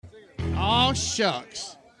Oh,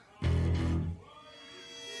 shucks.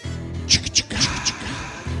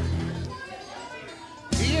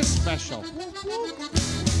 He is special.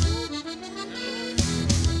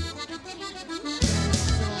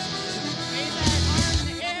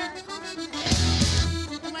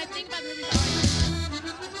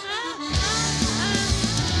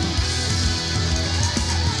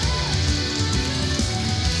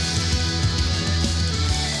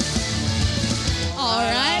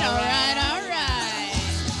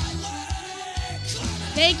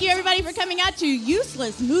 Thank you, everybody, for coming out to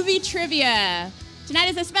Useless Movie Trivia. Tonight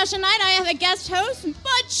is a special night. I have a guest host,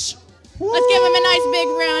 Butch. Woo! Let's give him a nice big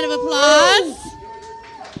round of applause.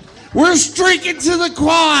 We're streaking to the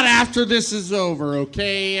quad after this is over,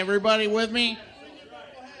 okay? Everybody with me?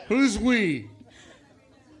 Who's we?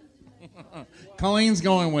 Colleen's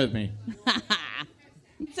going with me.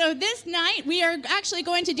 So this night, we are actually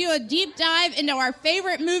going to do a deep dive into our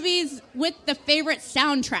favorite movies with the favorite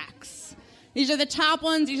soundtracks. These are the top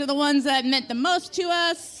ones. These are the ones that meant the most to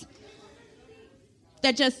us.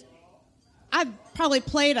 That just, I've probably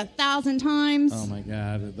played 1,000 times. Oh, my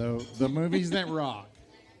God. The movies that rock.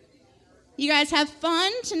 You guys have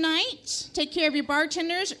fun tonight. Take care of your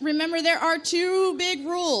bartenders. Remember, there are 2 big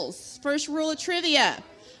rules. First rule of trivia,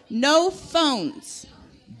 no phones.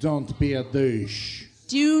 Don't be a douche.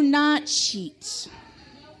 Do not cheat.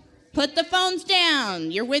 Put the phones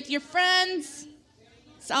down. You're with your friends.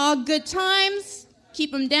 It's all good times.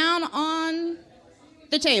 Keep them down on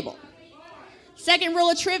the table. Second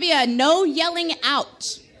rule of trivia, no yelling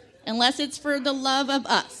out unless it's for the love of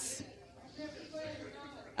us.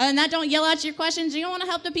 Other than that, don't yell out your questions. You don't want to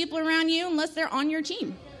help the people around you unless they're on your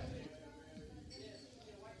team.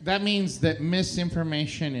 That means that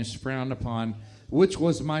misinformation is frowned upon, which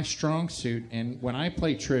was my strong suit. And when I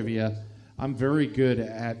play trivia, I'm very good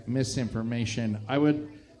at misinformation. I would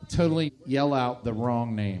totally yell out the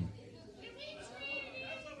wrong name.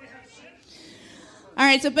 All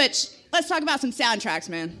right, so Butch, let's talk about some soundtracks,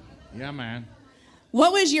 man. Yeah, man.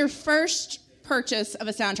 What was your first purchase of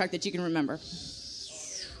a soundtrack that you can remember?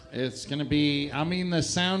 It's going to be, the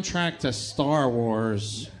soundtrack to Star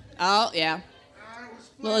Wars. Oh, yeah.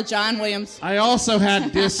 Little John Williams. I also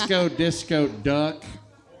had Disco Duck,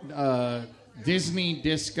 Disney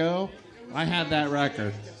Disco. I had that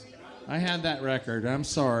record. I'm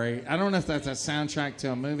sorry. I don't know if that's a soundtrack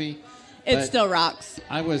to a movie. It still rocks.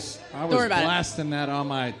 I was blasting that on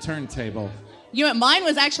my turntable. You know, mine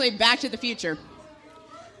was actually Back to the Future.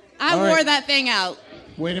 I wore that thing out.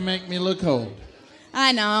 Way to make me look old.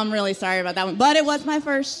 I know. I'm really sorry about that one. But it was my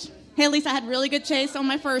first. Hey, at least I had really good taste on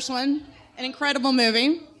my first one. An incredible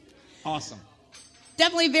movie. Awesome.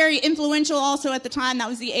 Definitely very influential also at the time. That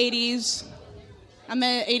was the 80s. I'm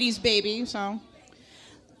an 80s baby, so...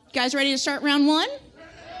 Guys ready to start round 1?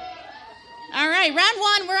 All right, round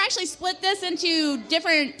 1, we're actually split this into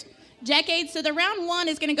different decades. So the round 1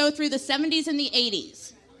 is going to go through the 70s and the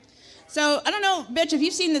 80s. So I don't know, Butch, if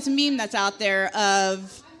you've seen this meme that's out there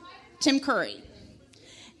of Tim Curry.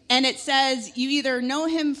 And it says you either know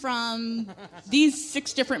him from these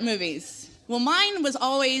 6 different movies. Well, mine was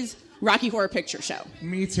always Rocky Horror Picture Show.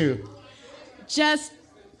 Me too. Have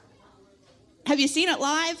you seen it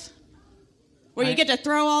live? Where you get to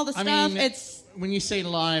throw all the stuff? When you say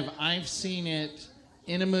live, I've seen it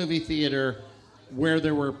in a movie theater where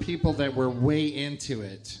there were people that were way into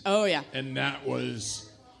it. Oh, yeah. And that was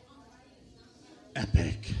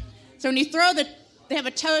epic. So when you they have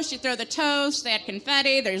a toast, you throw the toast, they had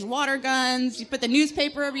confetti, there's water guns, you put the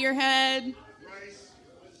newspaper over your head.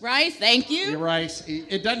 Rice, thank you. Rice.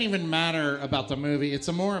 It doesn't even matter about the movie. It's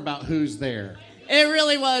more about who's there. It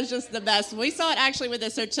really was just the best. We saw it actually with the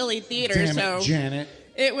Sotilli Theater. Damn it, Janet.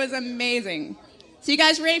 It was amazing. So you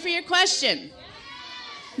guys ready for your question?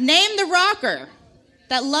 Name the rocker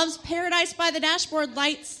that loves Paradise by the Dashboard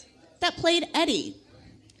Lights that played Eddie.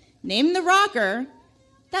 Name the rocker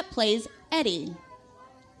that plays Eddie.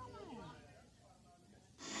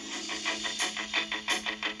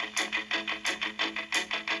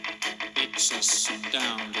 It's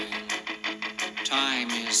astounding. Time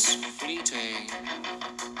is fleeting.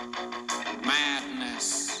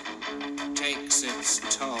 Madness takes its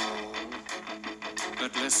toll.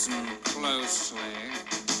 But listen closely.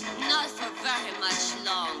 Not for very much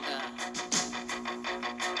longer.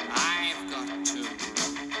 I've got to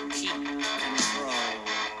keep control.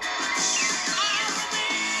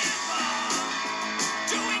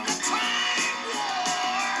 Doing the time war.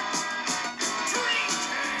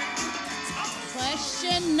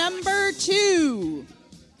 Question number 2.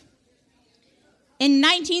 In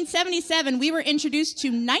 1977, we were introduced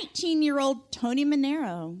to 19-year-old Tony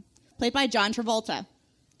Manero, played by John Travolta.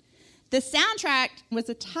 The soundtrack was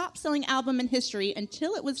the top-selling album in history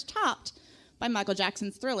until it was topped by Michael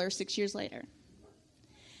Jackson's Thriller 6 years later.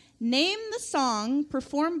 Name the song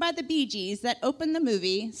performed by the Bee Gees that opened the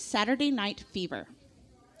movie Saturday Night Fever.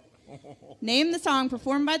 Name the song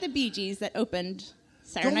performed by the Bee Gees that opened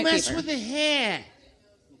Saturday Night Fever. Don't mess with the hair.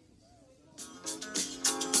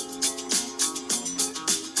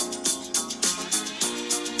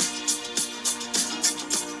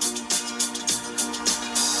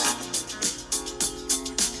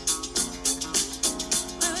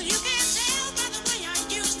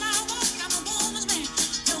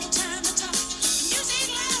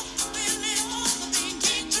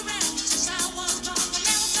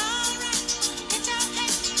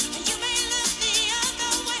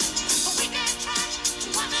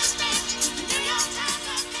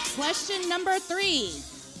 Question number 3.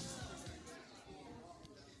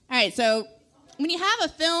 All right, so when you have a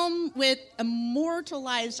film with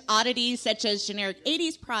immortalized oddities such as generic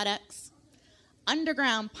 80s products,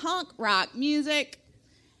 underground punk rock music,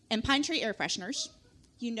 and pine tree air fresheners,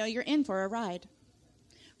 you know you're in for a ride.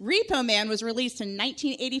 Repo Man was released in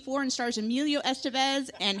 1984 and stars Emilio Estevez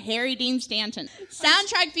and Harry Dean Stanton.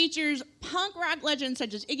 Soundtrack features punk rock legends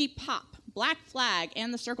such as Iggy Pop, Black Flag,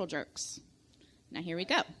 and the Circle Jerks. Now here we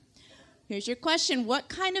go. Here's your question. What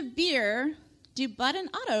kind of beer do Bud and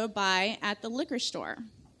Otto buy at the liquor store?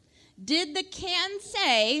 Did the can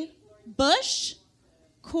say Bush,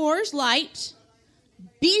 Coors Light,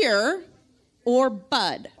 beer, or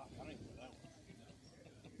Bud?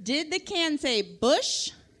 Did the can say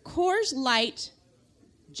Bush, Coors Light,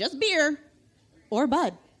 just beer, or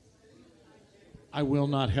Bud? I will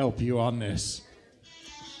not help you on this.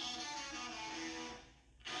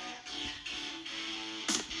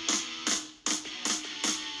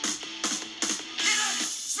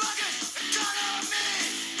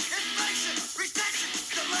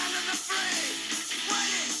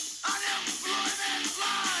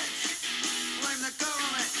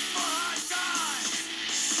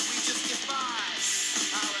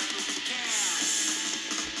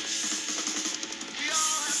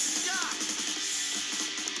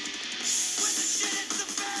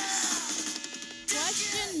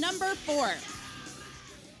 Number 4.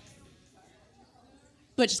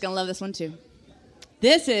 Butch is going to love this one, too.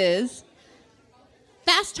 This is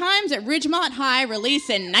Fast Times at Ridgemont High, released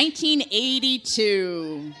in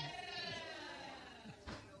 1982.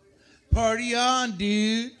 Party on,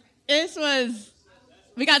 dude.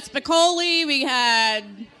 We got Spicoli,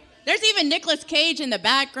 there's even Nicolas Cage in the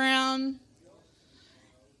background.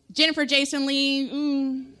 Jennifer Jason Leigh,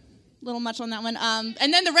 a little much on that one.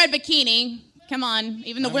 And then the red bikini. Come on,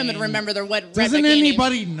 even the women remember their red bikinis. Doesn't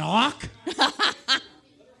anybody knock?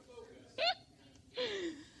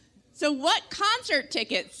 So what concert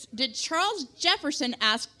tickets did Charles Jefferson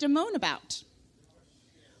ask Damone about?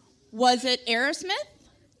 Was it Aerosmith,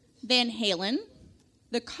 Van Halen,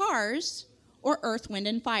 The Cars, or Earth, Wind,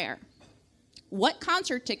 and Fire? What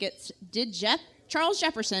concert tickets did Charles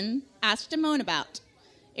Jefferson ask Damone about?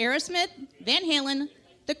 Aerosmith, Van Halen,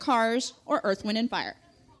 The Cars, or Earth, Wind, and Fire?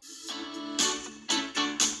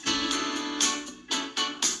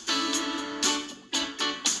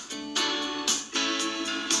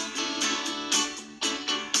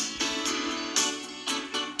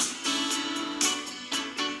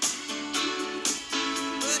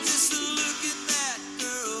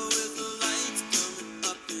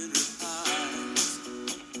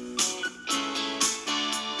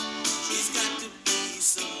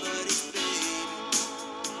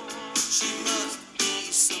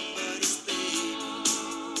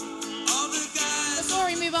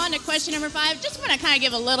 Question number 5. Just want to kind of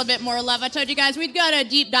give a little bit more love. I told you guys we'd go to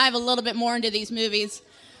deep dive a little bit more into these movies.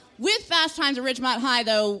 With Fast Times at Ridgemont High,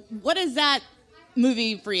 though, what is that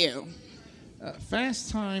movie for you? Fast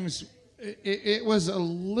Times, it was a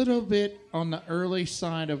little bit on the early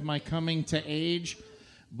side of my coming to age,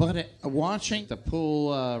 but watching the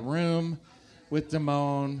pool room with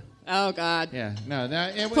Damone. Oh, God. Yeah,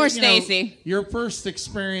 no. Poor Stacy. Your first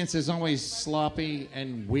experience is always sloppy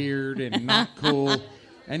and weird and not cool.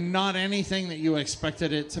 And not anything that you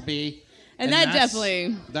expected it to be. And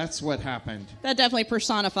that's what happened. That definitely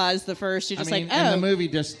personifies the first. You're just and the movie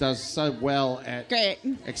just does so well at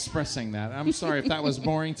expressing that. I'm sorry if that was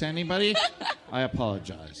boring to anybody. I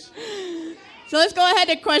apologize. So let's go ahead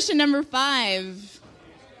to question number 5.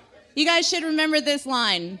 You guys should remember this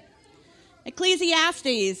line.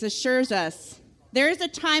 Ecclesiastes assures us, there is a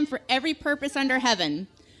time for every purpose under heaven,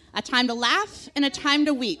 a time to laugh and a time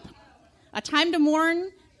to weep, a time to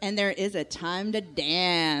mourn, and there is a time to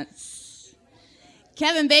dance.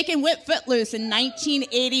 Kevin Bacon whipped Footloose in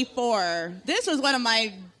 1984. This was one of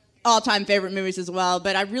my all-time favorite movies as well,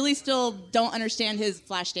 but I really still don't understand his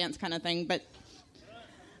Flashdance kind of thing, but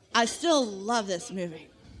I still love this movie.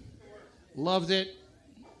 Loved it.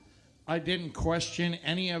 I didn't question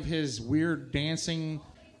any of his weird dancing.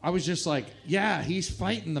 I was just like, yeah, he's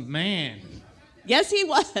fighting the man. Yes, he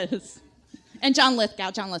was. And John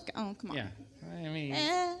Lithgow. Oh, come on. Yeah. I mean...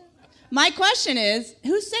 My question is,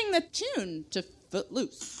 who sang the tune to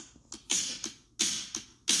Footloose?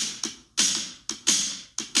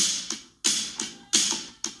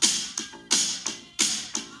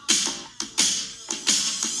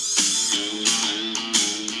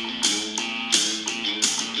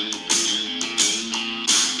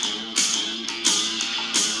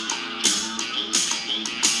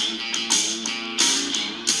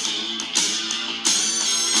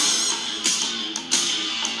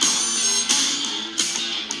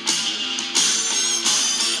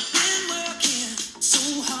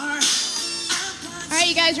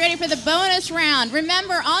 Ready for the bonus round.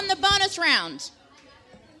 Remember, on the bonus round,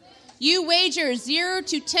 you wager 0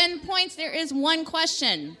 to 10 points. There is one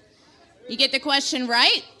question. You get the question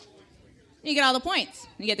right, you get all the points.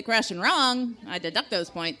 You get the question wrong, I deduct those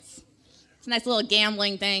points. It's a nice little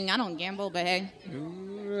gambling thing. I don't gamble, but hey.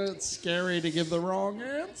 Ooh, it's scary to give the wrong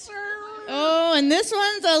answer. Oh, and this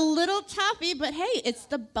one's a little toughy, but hey, it's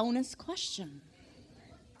the bonus question.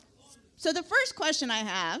 So the first question I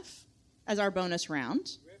have as our bonus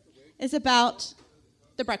round is about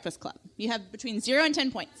the Breakfast Club. You have between 0 and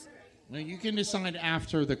 10 points. No, you can decide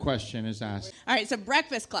after the question is asked. All right, so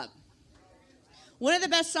Breakfast Club. One of the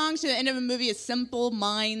best songs to the end of a movie is Simple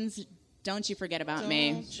Minds, Don't You Forget About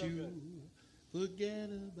Me. Don't you forget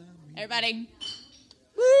about me. Everybody.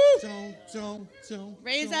 Woo! Don't.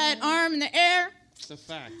 Raise that arm in the air. It's a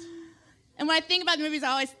fact. And when I think about the movies,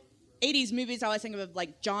 80s movies, I always think of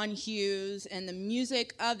like John Hughes, and the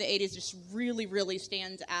music of the 80s just really, really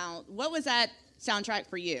stands out. What was that soundtrack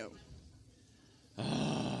for you?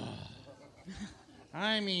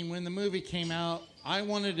 I mean, when the movie came out, I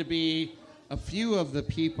wanted to be a few of the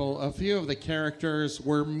characters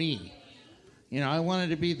were me. You know, I wanted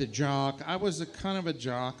to be the jock. I was kind of a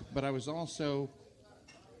jock, but I was also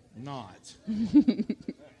not.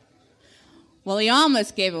 Well, he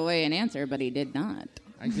almost gave away an answer, but he did not.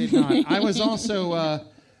 I did not. I was also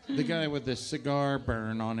the guy with the cigar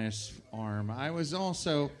burn on his arm. I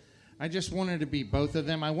just wanted to be both of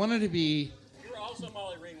them. I wanted to be... You were also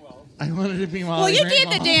Molly Ringwald. I wanted to be Molly Ringwald. Well, you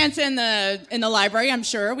did the dance in the library, I'm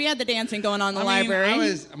sure. We had the dancing going on in the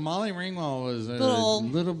library. Molly Ringwald was a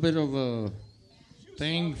little bit of a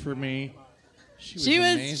thing for me. She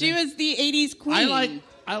was the 80s queen.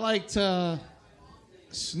 I liked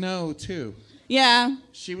Snow, too. Yeah.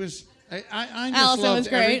 She was... I just Allison loved was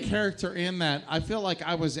great. every character in that. I feel like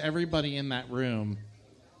I was everybody in that room.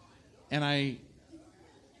 And I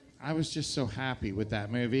was just so happy with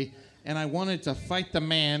that movie. And I wanted to fight the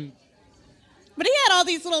man. But he had all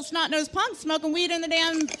these little snot-nosed punks smoking weed in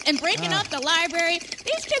the and breaking up the library.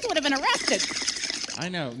 These kids would have been arrested. I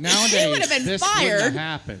know. Nowadays, this wouldn't have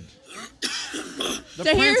happened.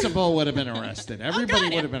 The principal would have been arrested. Everybody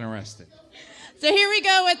would have been arrested. So here we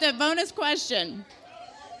go with the bonus question.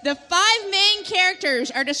 The 5 main characters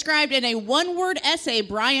are described in a one-word essay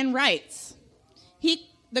Brian writes.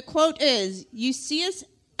 The quote is, "You see us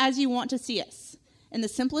as you want to see us, in the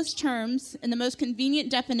simplest terms, in the most convenient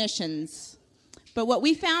definitions. But what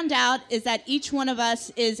we found out is that each one of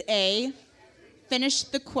us is a..." Finish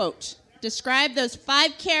the quote. Describe those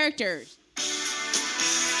 5 characters.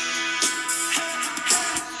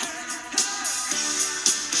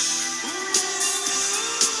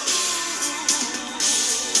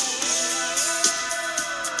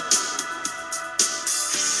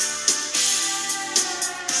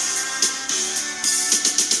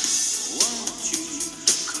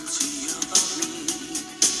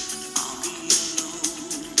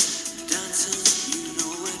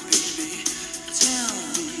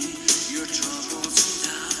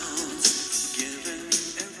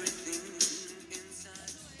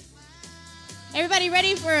 Everybody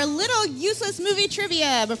ready for a little useless movie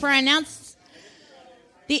trivia before I announce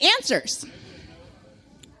the answers?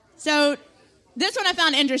 So this one I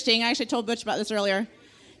found interesting. I actually told Butch about this earlier.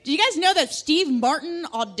 Do you guys know that Steve Martin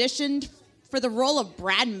auditioned for the role of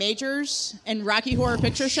Brad Majors in Rocky Horror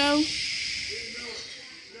Picture Show?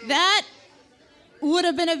 That would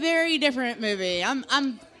have been a very different movie.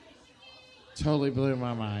 Totally blew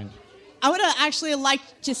my mind. I would have actually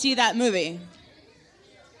liked to see that movie.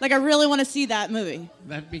 Like, I really want to see that movie.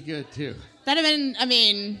 That'd be good, too. That'd have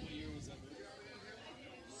been,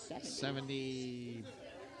 76?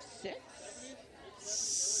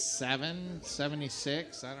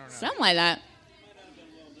 76? I don't know. Something like that.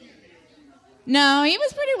 No, he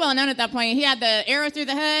was pretty well known at that point. He had the arrow through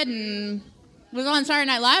the head and was on Saturday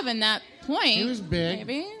Night Live in that point. He was big.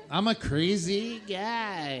 Maybe. I'm a crazy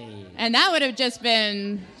guy. And that would have just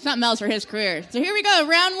been something else for his career. So here we go.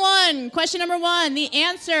 Round one. Question number one. The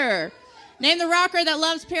answer. Name the rocker that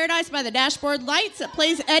loves Paradise by the Dashboard Lights that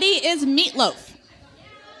plays Eddie is Meatloaf.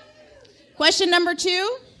 Question number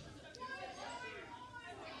two.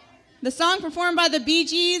 The song performed by the Bee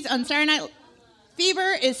Gees on Saturday Night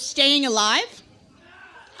Fever is Staying Alive.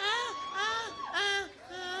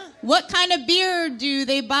 What kind of beer do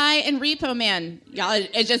they buy in Repo Man? Y'all,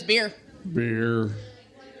 it's just beer. Beer.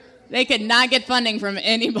 They could not get funding from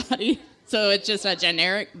anybody, so it's just a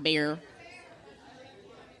generic beer.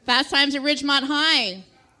 Fast Times at Ridgemont High.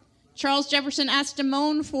 Charles Jefferson asked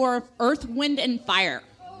Damone for Earth, Wind, and Fire.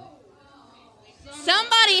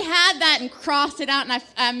 Somebody had that and crossed it out, and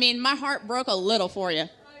I mean, my heart broke a little for you.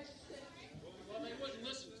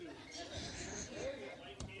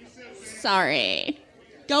 Sorry.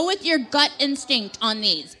 Go with your gut instinct on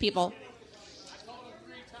these, people.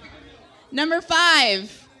 Number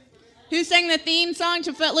 5. Who sang the theme song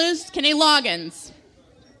to Footloose? Kenny Loggins.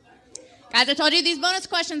 Guys, I told you these bonus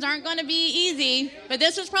questions aren't going to be easy, but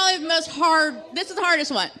this is probably the this is the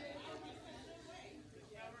hardest one.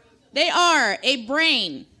 They are a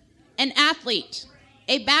brain, an athlete,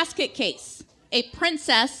 a basket case, a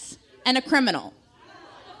princess, and a criminal.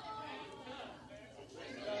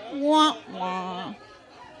 Wah, wah.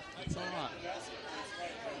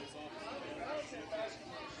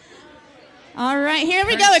 All right, here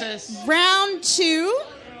we go. Round 2.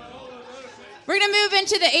 We're going to move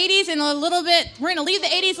into the 80s in a little bit. We're going to leave the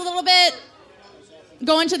 80s a little bit,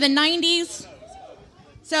 go into the 90s.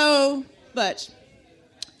 So, Butch,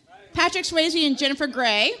 Patrick Swayze and Jennifer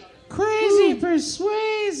Grey Crazy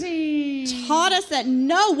Persuasive taught us that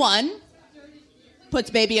no one puts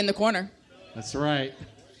baby in the corner. That's right.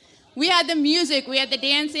 We had the music, we had the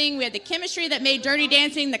dancing, we had the chemistry that made Dirty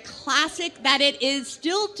Dancing the classic that it is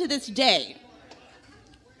still to this day.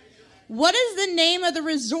 What is the name of the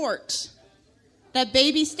resort that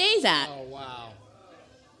Baby stays at? Oh, wow.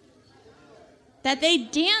 That they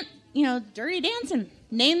dance, Dirty Dancing.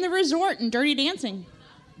 Name the resort in Dirty Dancing.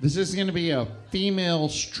 This is going to be a female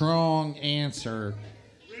strong answer.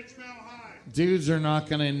 Dudes are not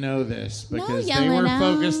going to know this because they were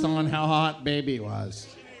focused on how hot Baby was.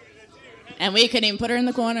 And we couldn't even put her in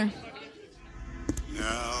the corner. Now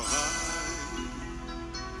I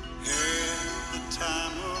had the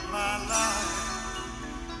time of my life.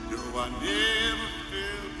 No, I never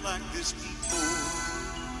felt like this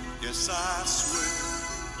before. Yes, I swear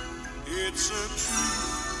it's a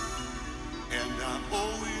truth, and I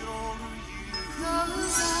owe it all to you.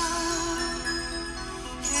 'Cause I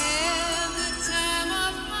had the time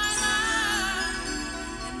of my life,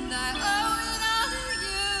 and I owe it all to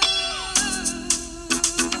you.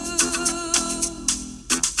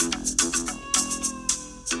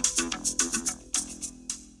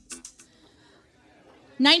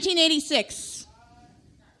 1986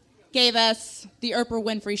 gave us the Oprah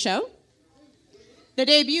Winfrey Show, the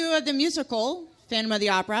debut of the musical Phantom of the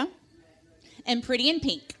Opera, and Pretty in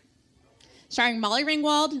Pink, starring Molly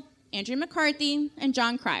Ringwald, Andrew McCarthy, and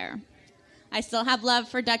John Cryer. I still have love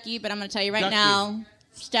for Ducky, but I'm going to tell you right now,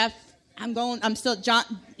 Steph, I'm still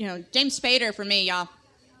James Spader for me, y'all.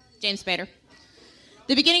 James Spader.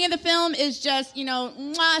 The beginning of the film is just,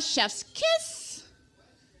 mwah, chef's kiss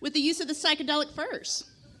with the use of the psychedelic furs.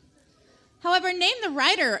 However, name the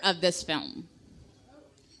writer of this film.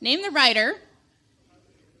 Name the writer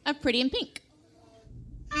of Pretty in Pink.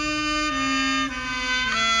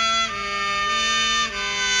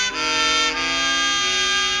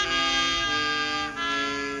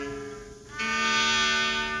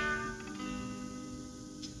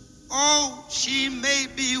 Oh, she may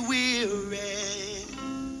be weary.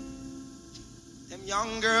 Them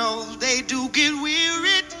young girls, they do get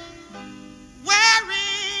wearied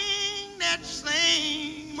wearing that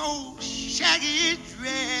same old shaggy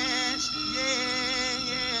dress.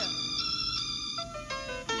 Yeah.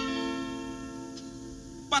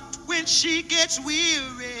 But when she gets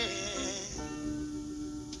weary,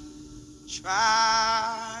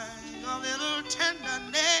 try a little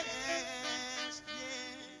tenderness.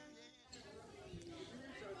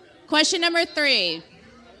 Question number 3.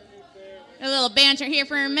 A little banter here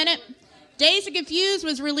for a minute. Dazed and Confused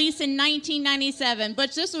was released in 1997,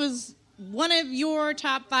 but this was one of your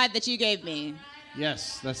top 5 that you gave me.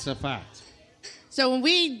 Yes, that's a fact. So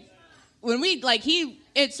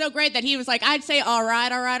it's so great that he was like, I'd say all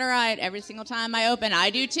right, every single time I open. I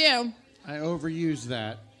do too. I overused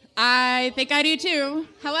that. I think I do too.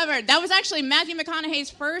 However, that was actually Matthew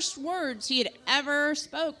McConaughey's first words he had ever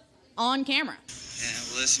spoke on camera. Yeah,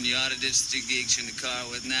 well, listen, you ought to ditch the 2 geeks you're in the car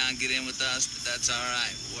with now and get in with us, but that's all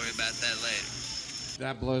right. We'll worry about that later.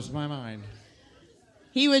 That blows my mind.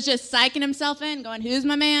 He was just psyching himself in, going, who's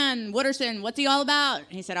my man? Wooderson, what's he all about?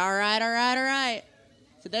 And he said, all right, all right, all right.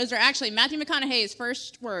 So those are actually Matthew McConaughey's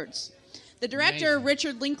first words. The director, Amazing.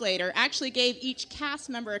 Richard Linklater, actually gave each cast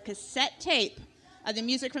member a cassette tape of the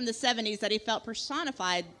music from the 70s that he felt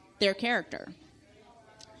personified their character.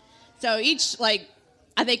 So each, like,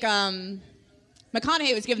 I think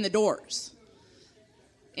McConaughey was given The Doors.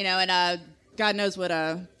 You know, and God knows what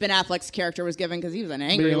Ben Affleck's character was given because he was an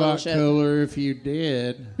angry Be a little lot shit. cooler if you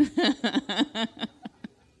did.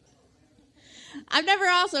 I've never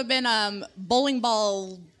also been bowling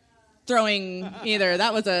ball throwing either.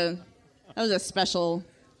 That was a special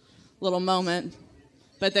little moment.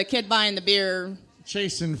 But the kid buying the beer.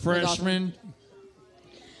 Chasing freshmen.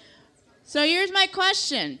 Awesome. So here's my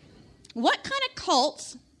question. What kind of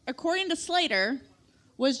cult, according to Slater,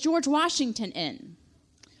 was George Washington in?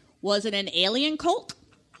 Was it an alien cult,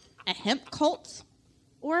 a hemp cult,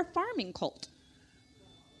 or a farming cult?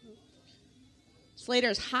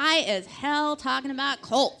 Slater's high as hell talking about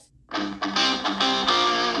cults.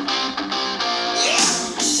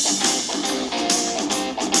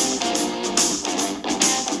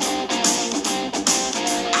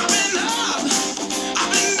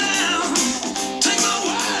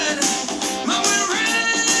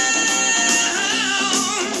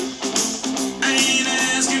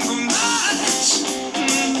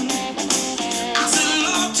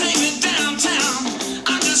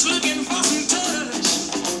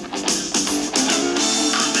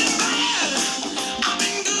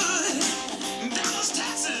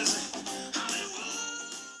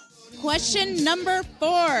 Question number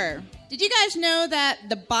 4. Did you guys know that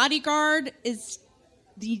The Bodyguard is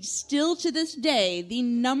still to this day the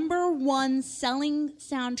 #1 selling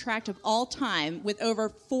soundtrack of all time with over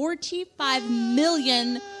 45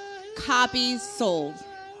 million copies sold?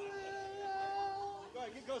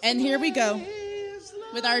 And here we go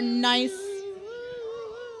with our nice...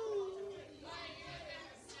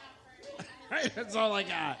 That's all I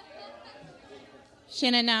got.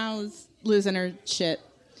 Shannon now is losing her shit.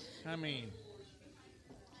 I mean,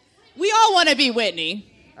 we all want to be Whitney.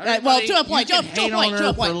 Well, to a point. You can hate on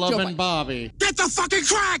her for loving Bobby, Get the fucking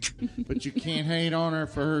crack! but you can't hate on her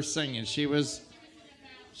for her singing. She was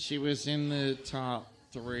in the top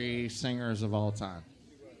 3 singers of all time.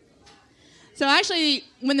 So actually,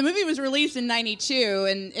 when the movie was released in '92,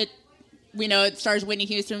 and it stars Whitney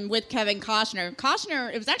Houston with Kevin Costner.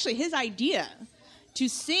 Costner, it was actually his idea to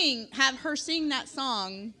have her sing that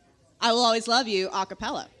song, "I Will Always Love You" a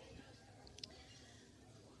cappella.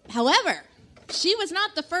 However, she was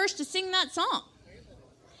not the first to sing that song.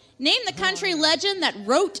 Name the country legend that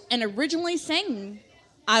wrote and originally sang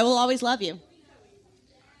 "I Will Always Love You."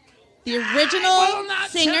 The original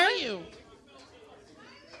singer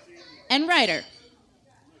and writer.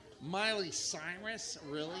 Miley Cyrus,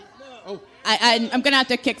 really? Oh, I'm going to have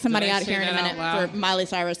to kick somebody Did I out of say here in a that minute out loud? for Miley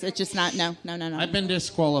Cyrus. It's just not, no. I've been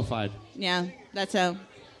disqualified. Yeah, that's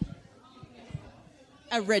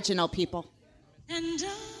original people. And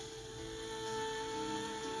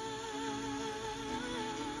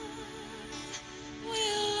I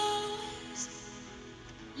will always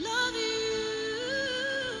love you.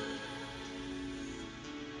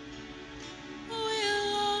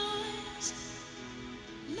 Will always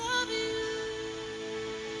love you.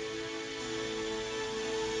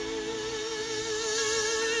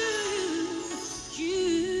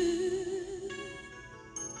 You,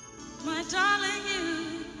 my darling,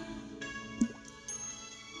 you.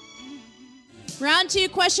 Round 2,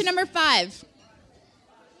 question number 5.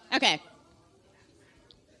 Okay.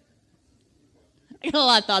 I got a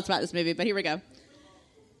lot of thoughts about this movie, but here we go.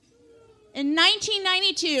 In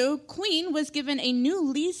 1992, Queen was given a new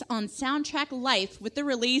lease on soundtrack life with the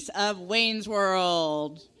release of Wayne's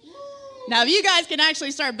World. Now, if you guys can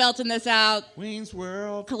actually start belting this out Wayne's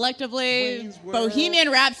World. collectively, Wayne's World.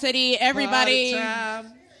 Bohemian Rhapsody, everybody. Party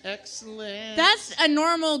time. Excellent. That's a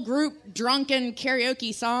normal group drunken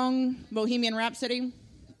karaoke song, Bohemian Rhapsody.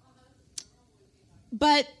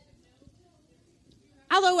 But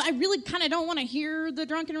although I really kind of don't want to hear the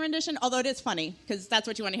drunken rendition, although it is funny, because that's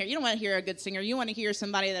what you want to hear. You don't want to hear a good singer. You want to hear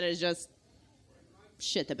somebody that is just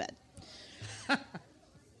shit the bed.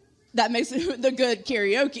 That makes it the good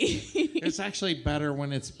karaoke. It's actually better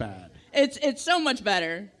when it's bad. It's so much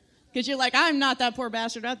better. Because you're like, I'm not that poor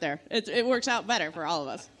bastard out there. It works out better for all of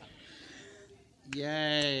us.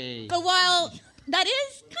 Yay. But while That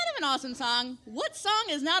is kind of an awesome song. What song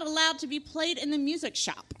is not allowed to be played in the music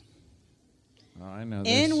shop? Oh, I know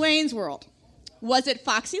this. In Wayne's World. Was it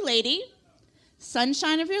Foxy Lady,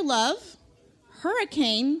 Sunshine of Your Love,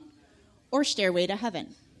 Hurricane, or Stairway to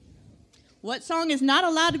Heaven? What song is not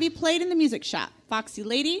allowed to be played in the music shop? Foxy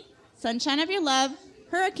Lady, Sunshine of Your Love,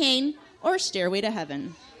 Hurricane, or Stairway to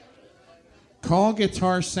Heaven? Call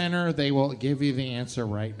Guitar Center. They will give you the answer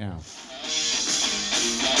right now.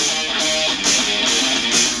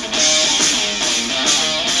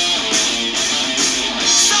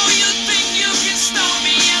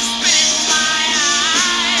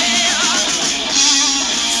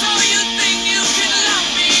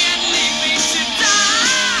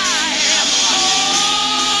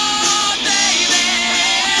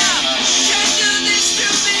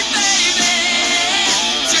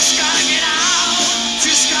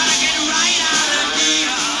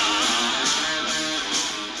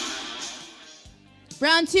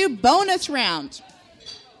 Round 2, bonus round.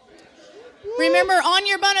 Remember, on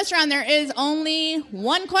your bonus round, there is only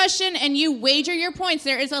one question, and you wager your points.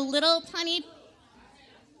 There is a little tiny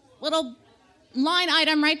little line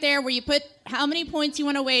item right there where you put how many points you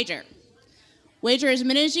want to wager. Wager as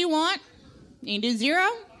many as you want. You can do 0.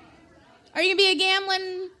 Or you can be a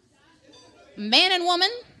gambling man and woman.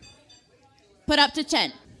 Put up to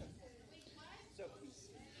 10.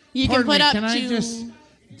 You Pardon can put me, up can I to... just...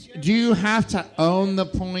 Do you have to own the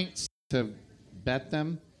points to bet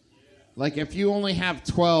them? Like if you only have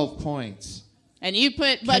 12 points, And you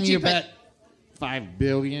put... can you bet 5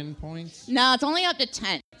 billion points? No, it's only up to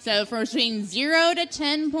 10. So from between 0 to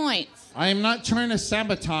 10 points. I am not trying to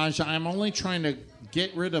sabotage. I'm only trying to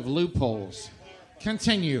get rid of loopholes.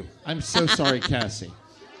 Continue. I'm so sorry, Cassie.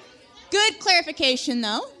 Good clarification,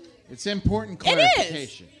 though. It's important clarification. It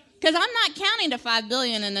is. Because I'm not counting to 5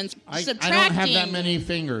 billion and then subtracting. I don't have that many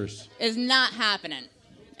fingers. Is not happening.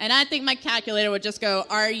 And I think my calculator would just go,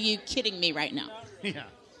 are you kidding me right now? Yeah.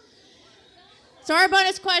 So our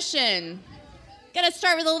bonus question. Gonna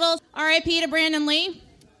start with a little RIP to Brandon Lee.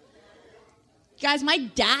 Guys, my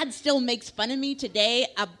dad still makes fun of me today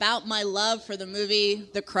about my love for the movie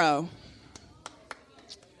The Crow.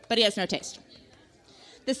 But he has no taste.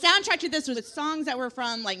 The soundtrack to this was songs that were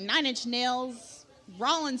from like 9 Inch Nails,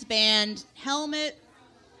 Rollins Band, Helmet.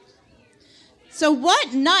 So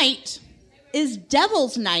what night is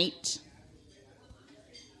Devil's Night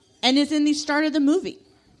and is in the start of the movie?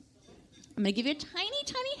 I'm going to give you a tiny,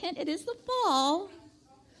 tiny hint. It is the fall.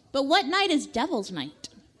 But what night is Devil's Night?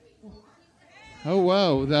 Oh,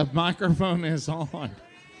 whoa. The microphone is on.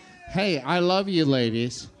 Hey, I love you,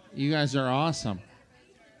 ladies. You guys are awesome.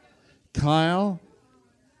 Kyle,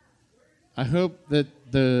 I hope that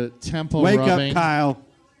the temple Wake rubbing... up, Kyle.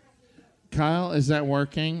 Kyle, is that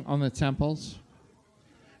working on the temples?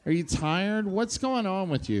 Are you tired? What's going on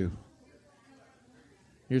with you?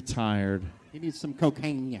 You're tired. He needs some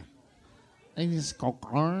cocaine. I just go...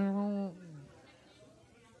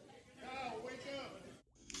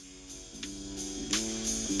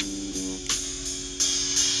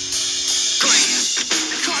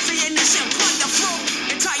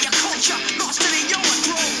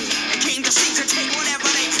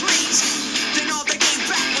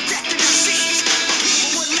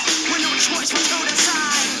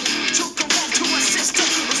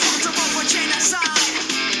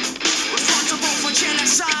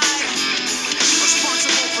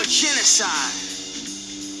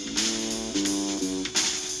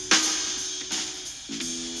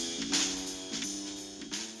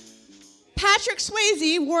 Patrick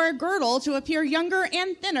Swayze wore a girdle to appear younger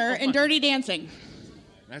and thinner in Dirty Dancing.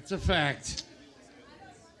 That's a fact.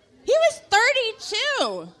 He was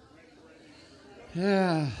 32.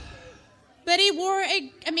 Yeah. But he wore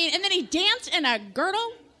and then he danced in a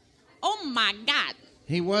girdle? Oh my God.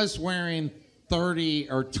 He was wearing 30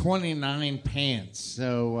 or 29 pants,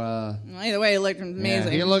 so... Well, either way, he looked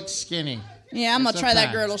amazing. Yeah, he looked skinny. Yeah, I'm going That's to try a that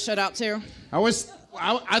fact. girdle shit out too.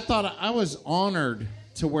 I thought I was honored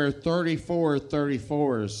to wear 34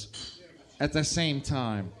 34s at the same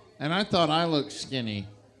time. And I thought I looked skinny.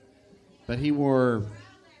 But he wore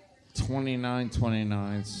 29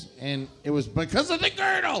 29s. And it was because of the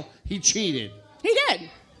girdle. He cheated. He did.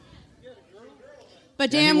 But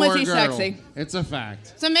And damn, wore was a he girdle. sexy. It's a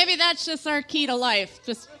fact. So maybe that's just our key to life.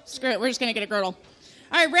 Just screw it. We're just going to get a girdle.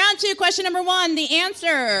 All right, round 2, question number 1. The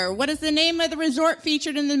answer. What is the name of the resort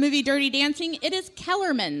featured in the movie Dirty Dancing? It is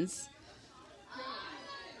Kellerman's.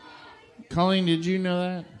 Colleen, did you know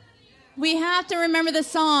that? We have to remember the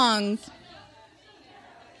songs.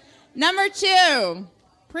 Number 2.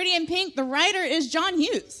 Pretty in Pink. The writer is John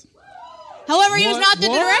Hughes. However, he was not the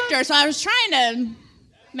director, so I was trying to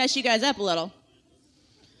mess you guys up a little.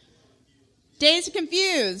 Dazed and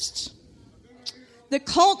Confused. The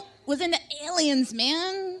Cult was into aliens,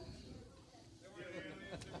 man.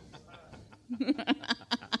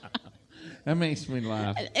 That makes me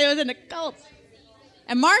laugh. It was in a cult.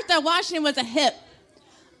 And Martha Washington was a hip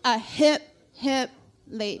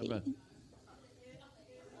lady.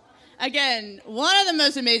 Again, one of the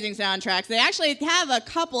most amazing soundtracks. They actually have a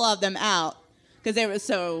couple of them out because they were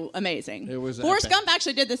so amazing. It was Forrest epic. Gump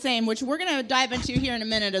actually did the same, which we're going to dive into here in a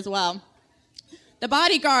minute as well. The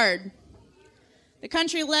Bodyguard. The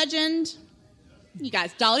Country Legend. You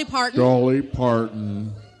guys, Dolly Parton. Dolly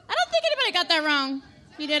Parton. I don't think anybody got that wrong.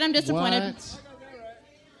 If you did, I'm disappointed. What?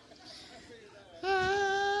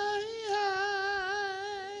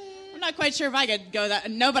 I'm not quite sure if I could go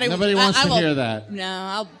that. Nobody wants I to will- hear that. No,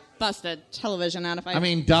 I'll bust a television out if I... I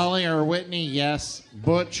mean, Dolly or Whitney, yes.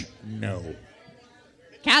 Butch, no.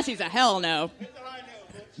 Cassie's a hell no.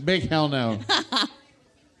 Big hell no.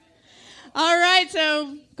 All right,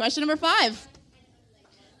 so question number 5.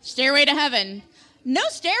 Stairway to Heaven. No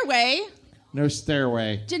stairway. No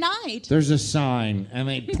stairway. Denied. There's a sign, and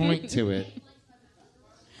they point to it.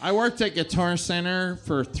 I worked at Guitar Center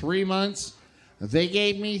for 3 months. They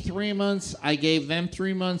gave me 3 months. I gave them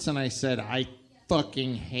 3 months, and I said, I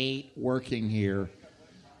fucking hate working here.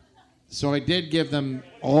 So I did give them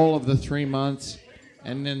all of the 3 months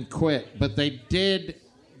and then quit. But they did.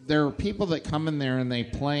 There are people that come in there and they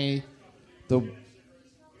play the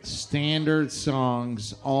standard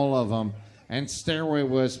songs, all of them. And Stairway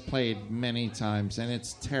was played many times, and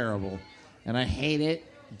it's terrible. And I hate it.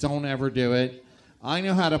 Don't ever do it. I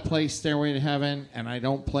know how to play Stairway to Heaven, and I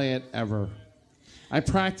don't play it ever. I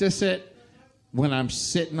practice it when I'm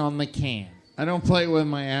sitting on the can. I don't play it with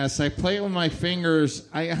my ass. I play it with my fingers.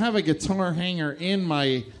 I have a guitar hanger in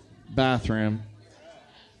my bathroom.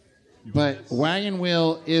 But Wagon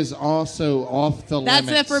Wheel is also off the That's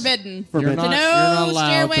limits. the forbidden. You're So not, no you're not allowed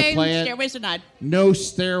stairway. to play it. Stairway's denied. No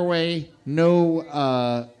Stairway.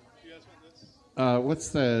 No, what's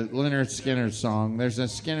the Leonard Skinner song? There's a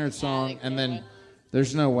Skinner song, and then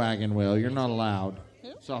there's no Wagon Wheel. You're not allowed.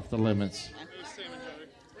 It's off the limits.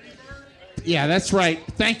 Yeah, that's right.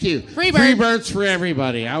 Thank you. Free bird. Free birds for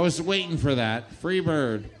everybody. I was waiting for that. Free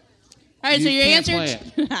bird. All right, so You your can't answer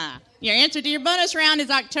play your answer to your bonus round is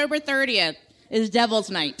October 30th is Devil's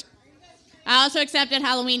Night. I also accepted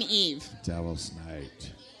Halloween Eve. Devil's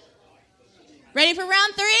Night. Ready for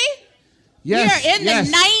round 3? Yes. We are in yes.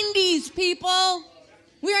 the 90s, people.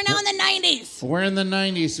 We are now in the 90s. We're in the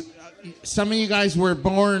 90s. Some of you guys were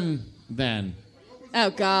born then. Oh,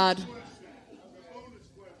 God.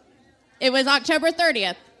 It was October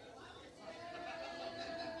 30th.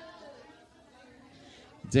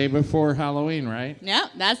 Day before Halloween, right? Yeah,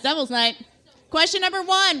 that's Devil's Night. Question number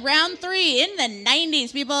 1, round 3, in the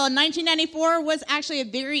 90s, people. 1994 was actually a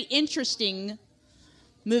very interesting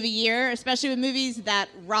movie year, especially with movies that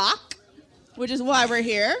rock, which is why we're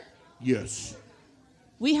here. Yes.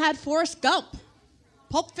 We had Forrest Gump,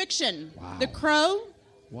 Pulp Fiction, Wow. The Crow,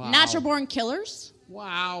 Wow. Natural Born Killers,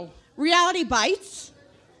 Wow. Reality Bites.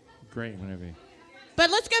 Great movie. But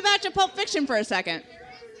let's go back to Pulp Fiction for a second.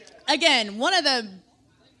 Again, one of the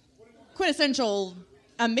quintessential,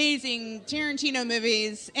 amazing Tarantino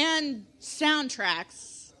movies and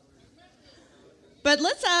soundtracks. But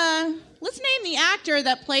let's name the actor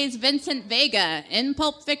that plays Vincent Vega in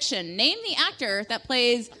Pulp Fiction. Name the actor that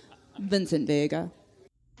plays Vincent Vega.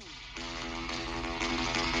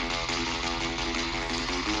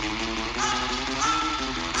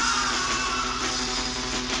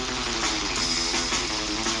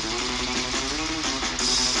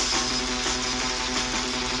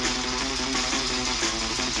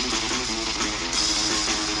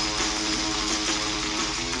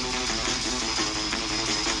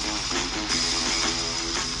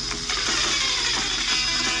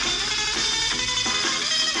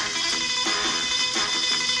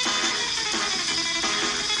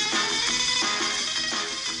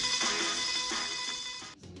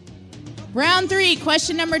 Round 3,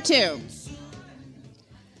 question number 2.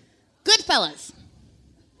 Goodfellas.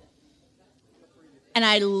 And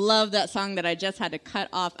I love that song that I just had to cut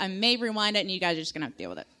off. I may rewind it, and you guys are just going to have to deal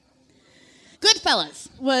with it. Goodfellas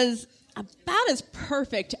was about as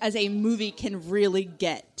perfect as a movie can really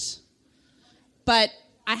get. But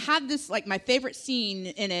I have this, like, my favorite scene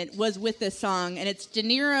in it was with this song, and it's De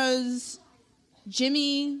Niro's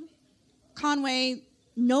Jimmy Conway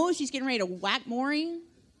knows he's getting ready to whack Maury.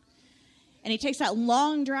 And he takes that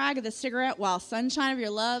long drag of the cigarette while Sunshine of Your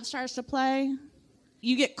Love starts to play.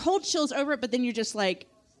 You get cold chills over it, but then you're just like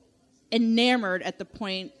enamored at the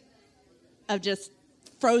point of just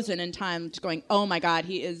frozen in time, just going, oh my God,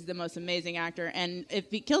 he is the most amazing actor. And if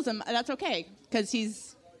he kills him, that's okay, because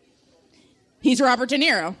he's Robert De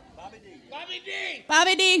Niro.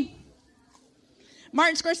 Bobby D.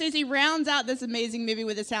 Martin Scorsese rounds out this amazing movie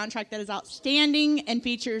with a soundtrack that is outstanding and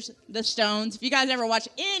features the Stones. If you guys ever watch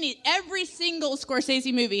every single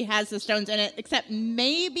Scorsese movie has the Stones in it, except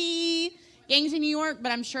maybe Gangs in New York,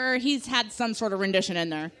 but I'm sure he's had some sort of rendition in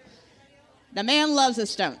there. The man loves the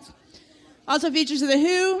Stones. Also features The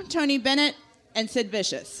Who, Tony Bennett, and Sid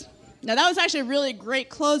Vicious. Now, that was actually a really great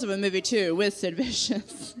close of a movie, too, with Sid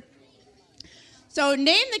Vicious. So,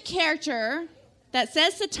 name the character that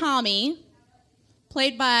says to Tommy,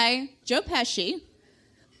 played by Joe Pesci,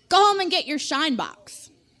 go home and get your shine box.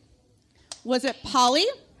 Was it Polly,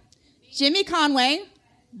 Jimmy Conway,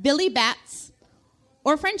 Billy Batts,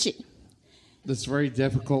 or Frenchie? It's very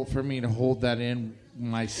difficult for me to hold that in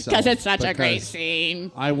myself. Because it's such a great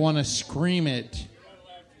scene. I want to scream it,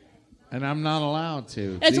 and I'm not allowed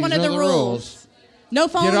to. It's one of the rules. No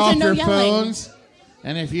phones Get off and no your yelling. phones,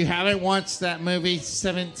 and if you haven't watched that movie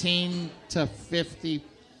 17 to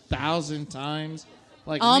 50,000 times,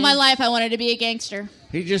 like All me, my life I wanted to be a gangster.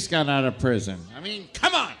 he just got out of prison. I mean,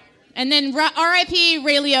 come on. And then R.I.P.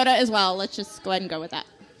 Ray Liotta as well. Let's just go ahead and go with that.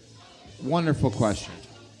 Wonderful question.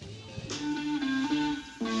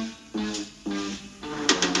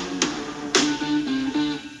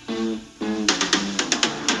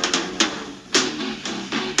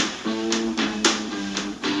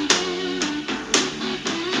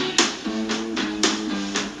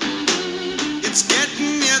 It's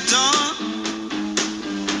getting near dawn.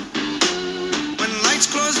 When lights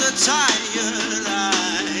close the tired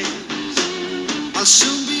eyes, I'll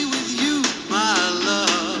soon be with you, my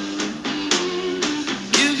love.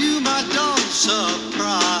 Give you my dawn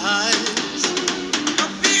surprise.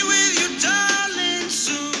 I'll be with you, darling,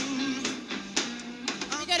 soon.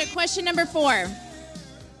 We go to question number 4.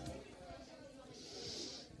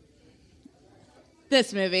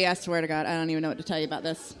 This movie, I swear to God, I don't even know what to tell you about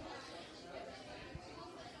this.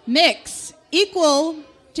 Mix equal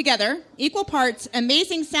parts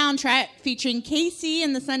amazing soundtrack featuring Casey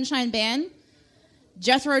and the Sunshine Band,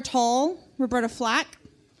 Jethro Tull, Roberta Flack,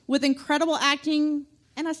 with incredible acting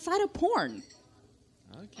and a side of porn.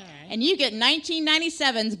 Okay. And you get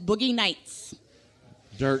 1997's Boogie Nights.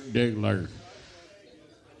 Dirk Diggler.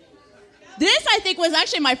 This, I think, was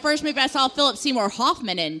actually my first movie I saw Philip Seymour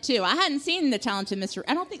Hoffman in, too. I hadn't seen The Talented Mr.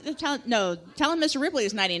 I don't think Talented Mr. Ripley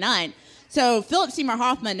is 99. So Philip Seymour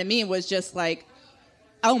Hoffman, to me, was just like,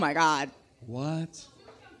 oh, my God. What?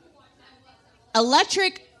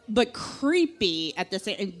 Electric, but creepy at the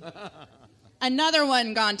same. Another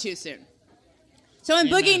one gone too soon. So in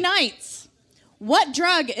Amen. Boogie Nights, what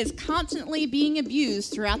drug is constantly being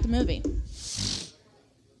abused throughout the movie?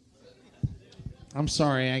 I'm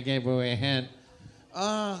sorry, I gave away a hint.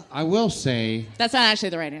 I will say That's not actually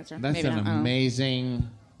the right answer. that's Maybe an not. I don't know. amazing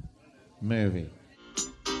movie.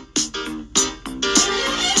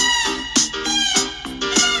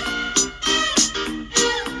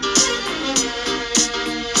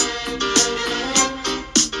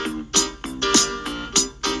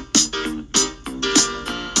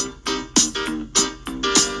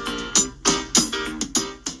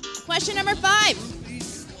 Question number 5.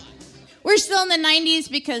 We're still in the 90s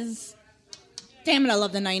because, damn it, I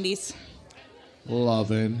love the 90s.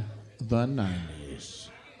 Loving the 90s.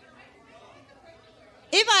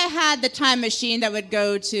 If I had the time machine that would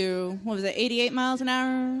go to, 88 miles an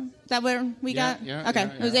hour? Is that where we got? Yeah, okay,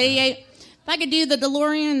 yeah, it was yeah. 88. If I could do the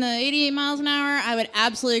DeLorean, the 88 miles an hour, I would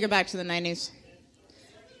absolutely go back to the 90s.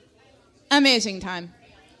 Amazing time.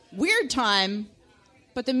 Weird time,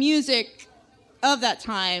 but the music of that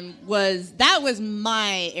time was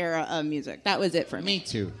my era of music. That was it for me. Me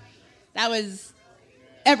too. That was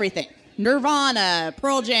everything. Nirvana,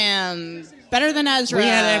 Pearl Jam, Better Than Ezra. We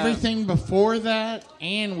had everything before that,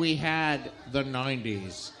 and we had the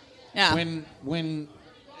 90s. Yeah. When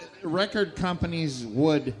record companies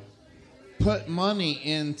would put money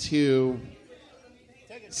into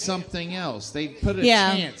something else, they'd put a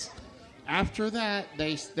chance. After that,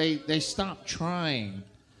 they stopped trying.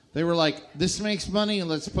 They were like, this makes money,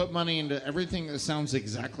 let's put money into everything that sounds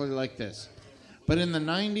exactly like this. But in the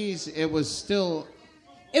 90s, it was still...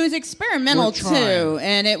 It was experimental, We're trying. too,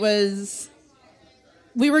 and it was...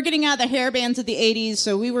 We were getting out of the hair bands of the 80s,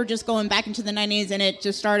 so we were just going back into the 90s, and it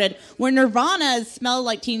just started... When Nirvana's Smell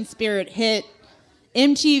Like Teen Spirit hit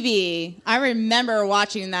MTV, I remember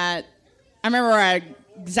watching that. I remember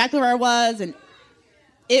exactly where I was, and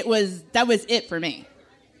that was it for me.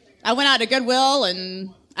 I went out to Goodwill, and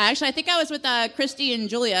I think I was with Christy and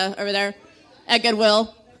Julia over there at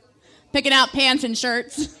Goodwill. picking out pants and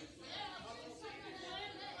shirts.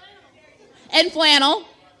 And flannel.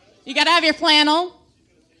 You got to have your flannel.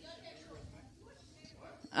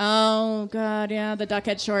 Oh, God, yeah, the duck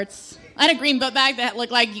head shorts. I had a green book bag that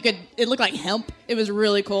looked like it looked like hemp. It was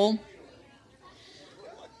really cool.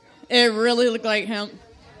 It really looked like hemp.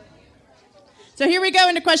 So here we go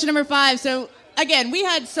into question number 5. So, again, we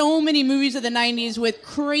had so many movies of the 90s with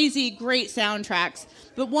crazy, great soundtracks.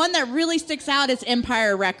 But one that really sticks out is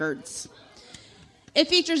Empire Records. It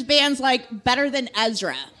features bands like Better Than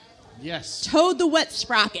Ezra. Yes. Toad the Wet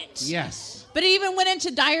Sprocket. Yes. But it even went into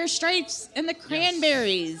Dire Straits and the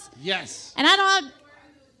Cranberries. Yes. And I don't have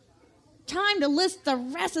time to list the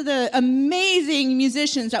rest of the amazing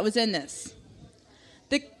musicians that was in this.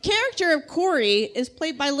 The character of Corey is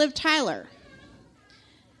played by Liv Tyler.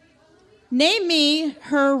 Name me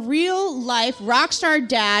her real-life rock star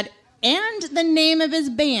dad and the name of his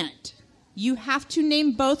band. You have to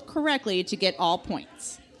name both correctly to get all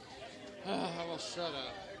points. Well, shut up,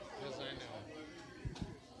 because I know.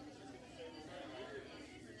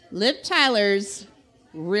 Liv Tyler's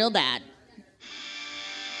real dad.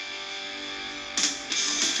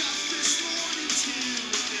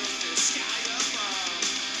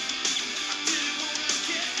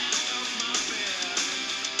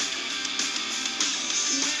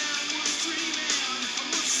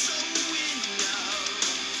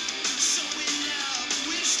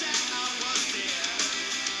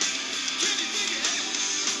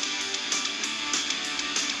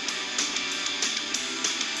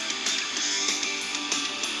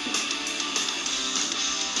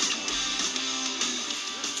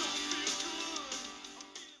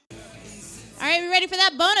 All right, we ready for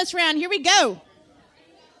that bonus round? Here we go.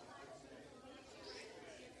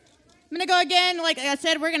 I'm going to go again. Like I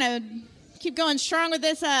said, we're going to keep going strong with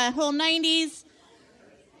this whole 90s.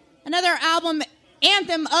 Another album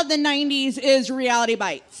anthem of the 90s is Reality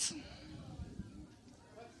Bites.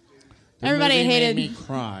 Everybody hated. Made me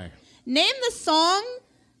cry. Name the song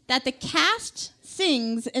that the cast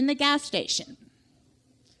sings in the gas station.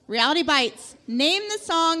 Reality Bites. Name the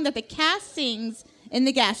song that the cast sings in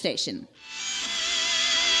the gas station.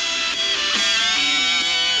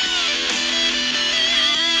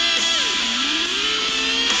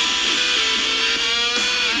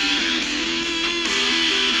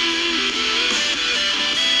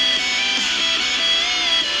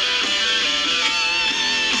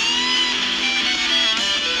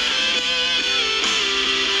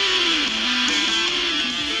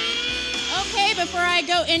 Before I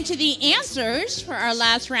go into the answers for our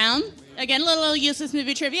last round, again, a little useless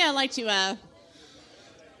movie trivia. I like to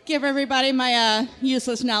give everybody my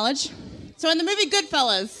useless knowledge. So in the movie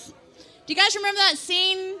Goodfellas, do you guys remember that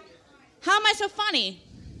scene? How am I so funny?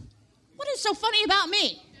 What is so funny about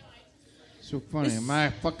me? So funny. Am I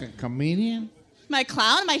a fucking comedian? Am I a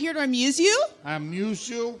clown? Am I here to amuse you? I amuse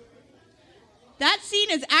you? That scene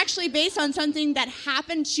is actually based on something that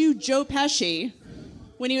happened to Joe Pesci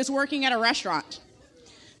when he was working at a restaurant.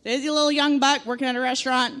 There's a little young buck working at a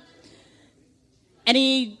restaurant, and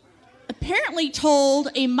he apparently told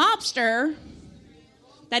a mobster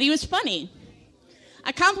that he was funny.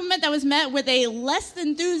 A compliment that was met with a less than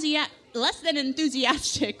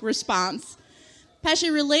enthusiastic response.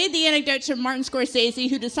 Pesci relayed the anecdote to Martin Scorsese,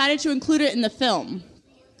 who decided to include it in the film.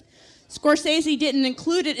 Scorsese didn't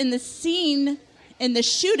include it in the scene in the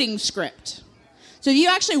shooting script. So if you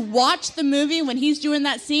actually watch the movie when he's doing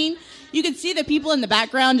that scene, you can see the people in the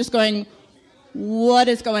background just going, what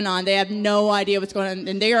is going on? They have no idea what's going on,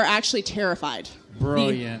 and they are actually terrified.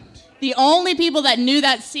 Brilliant. The only people that knew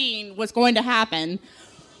that scene was going to happen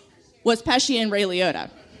was Pesci and Ray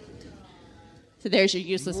Liotta. So there's your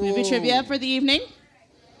useless movie trivia for the evening.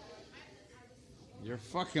 You're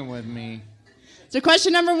fucking with me. So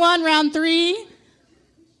question number 1, round 3.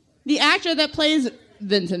 The actor that plays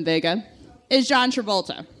Vincent Vega is John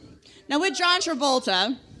Travolta. Now with John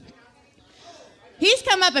Travolta, he's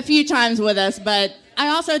come up a few times with us, but I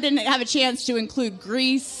also didn't have a chance to include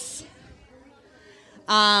Grease.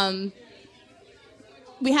 We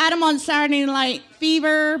had him on Saturday Night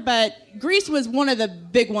Fever, but Grease was one of the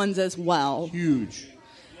big ones as well. Huge.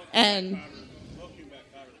 And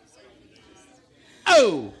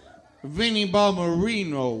Vinny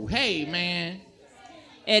Balmerino. Hey, man.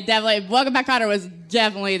 it definitely, Welcome Back, Kotter was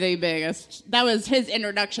definitely the biggest. That was his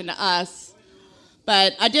introduction to us.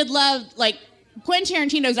 But I did love, like, Quentin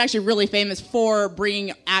Tarantino is actually really famous for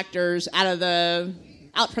bringing actors out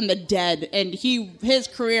from the dead, and his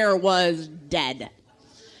career was dead.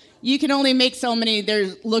 You can only make so many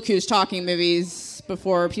Look Who's Talking movies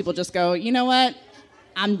before people just go, you know what,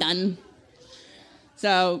 I'm done.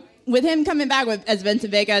 So with him coming back as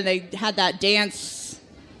Vincent Vega, they had that dance,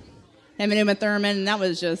 him and Uma Thurman, and that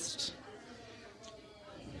was just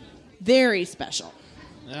very special.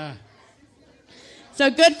 Yeah. So,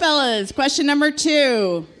 Goodfellas, question number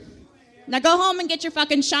 2. Now go home and get your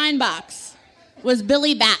fucking shine box. Was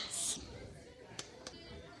Billy Batts.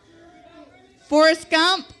 Forrest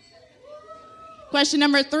Gump, question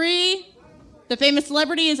number 3. The famous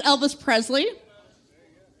celebrity is Elvis Presley.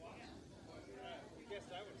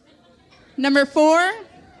 Number 4.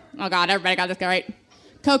 Oh, God, everybody got this guy right.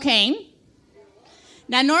 Cocaine.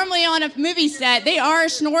 Now, normally on a movie set, they are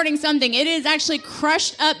snorting something. It is actually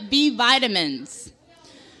crushed up B vitamins.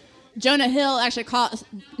 Jonah Hill actually caught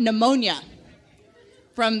pneumonia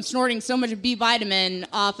from snorting so much B vitamin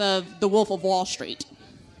off of The Wolf of Wall Street.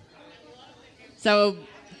 So,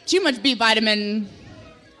 too much B vitamin.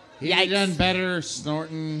 He done better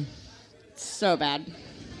snorting So bad.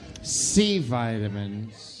 C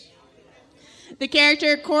vitamins. The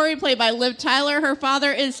character Corey, played by Liv Tyler. Her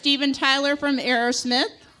father is Steven Tyler from Aerosmith.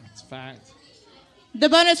 That's fact. The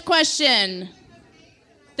bonus question.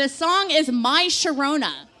 The song is My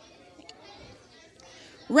Sharona.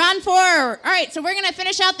 Round 4. All right, so we're going to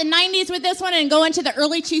finish out the 90s with this one and go into the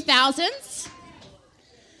early 2000s.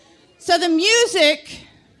 So the music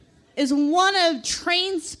is one of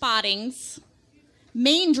Trainspotting's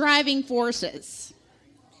main driving forces.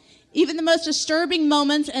 Even the most disturbing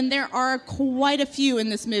moments, and there are quite a few in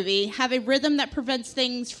this movie, have a rhythm that prevents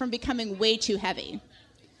things from becoming way too heavy.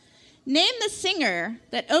 Name the singer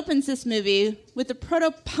that opens this movie with the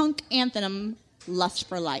proto-punk anthem, Lust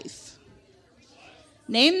for Life.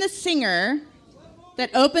 Name the singer that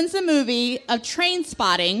opens the movie of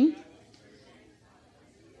Trainspotting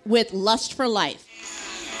with Lust for Life.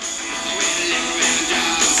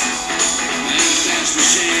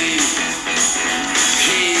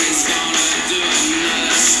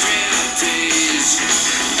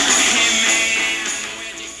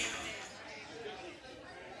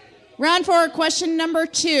 Round 4, question number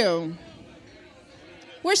 2.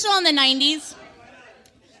 We're still in the 90s.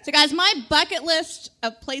 So, guys, my bucket list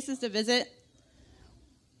of places to visit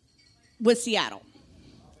was Seattle.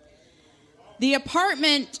 The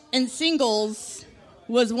apartment in Singles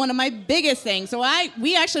was one of my biggest things. So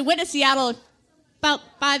we actually went to Seattle about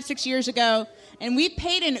 5-6 years ago, and we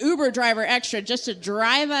paid an Uber driver extra just to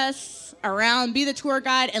drive us around, be the tour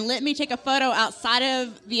guide, and let me take a photo outside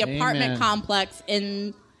of the apartment complex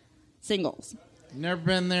in Singles. Never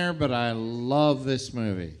been there, but I love this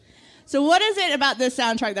movie. So what is it about this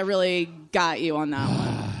soundtrack that really got you on that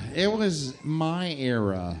one? It was my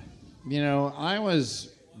era. You know, I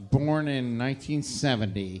was born in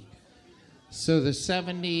 1970, so the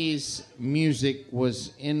 70s music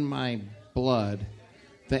was in my blood.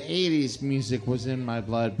 The 80s music was in my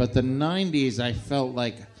blood, but the 90s I felt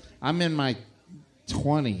like I'm in my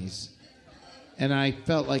 20s, and I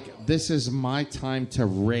felt like this is my time to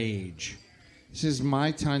rage. This is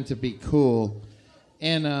my time to be cool.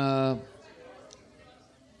 And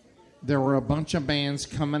there were a bunch of bands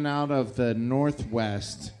coming out of the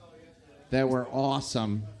Northwest that were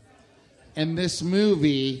awesome. And this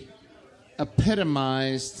movie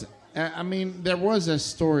epitomized, I mean, there was a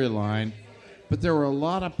storyline, but there were a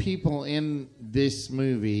lot of people in this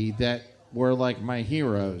movie that were like my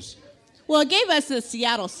heroes. Well, it gave us the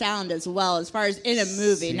Seattle sound as well, as far as in a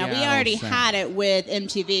movie. Seattle now, we already sound. had it with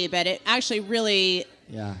MTV, but it actually really...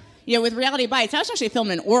 Yeah. You know, with Reality Bites, I was actually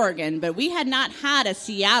filmed in Oregon, but we had not had a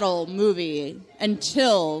Seattle movie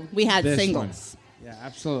until we had This Singles. one. Yeah,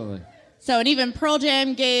 absolutely. So, and even Pearl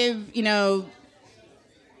Jam gave, you know...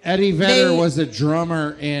 Eddie Vedder was a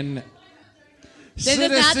drummer in This is not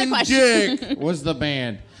the Citizen question. Dick was the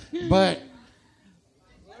band. But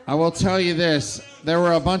I will tell you this, there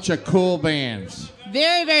were a bunch of cool bands.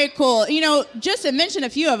 Very, very cool. You know, just to mention a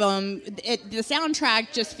few of them, the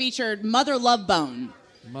soundtrack just featured Mother Love Bone,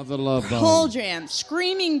 Mother Love Bone. Pearl Jam,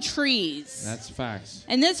 Screaming Trees. That's facts.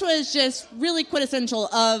 And this was just really quintessential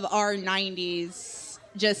of our 90s,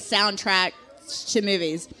 just soundtrack to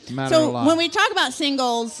movies. Matter a So lot. when we talk about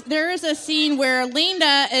Singles, there is a scene where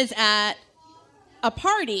Linda is at a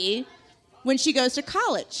party when she goes to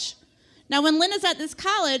college. Now, when Linda's at this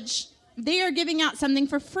college, they are giving out something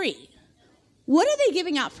for free. What are they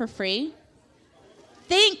giving out for free?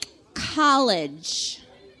 Think college.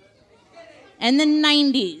 And the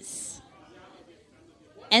 90s.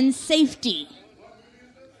 And safety.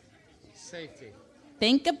 Safety.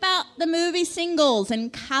 Think about the movie Singles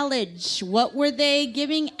and college. What were they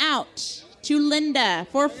giving out to Linda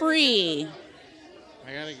for free?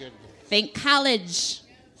 I got a good. Think college,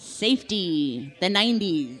 safety, the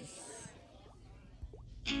 90s.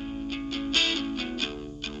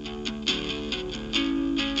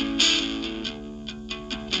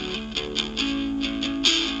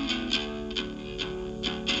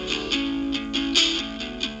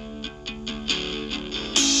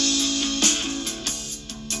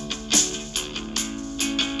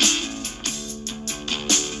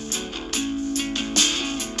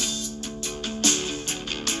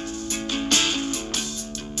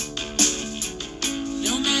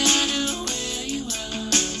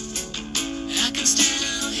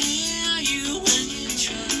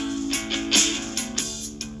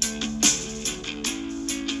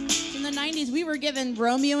 given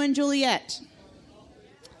Romeo and Juliet.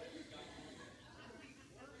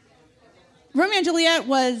 Romeo and Juliet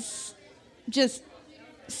was just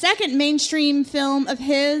second mainstream film of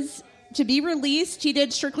his to be released. He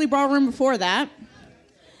did Strictly Ballroom before that.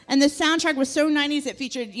 And the soundtrack was so 90s, it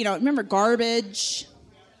featured, remember Garbage,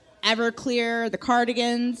 Everclear, the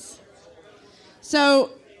Cardigans. So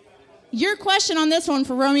your question on this one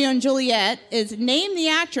for Romeo and Juliet is name the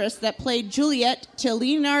actress that played Juliet to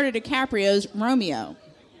Leonardo DiCaprio's Romeo.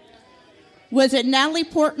 Was it Natalie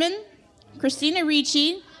Portman, Christina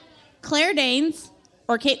Ricci, Claire Danes,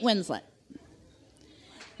 or Kate Winslet?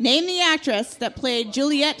 Name the actress that played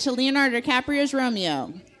Juliet to Leonardo DiCaprio's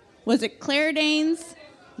Romeo. Was it Claire Danes,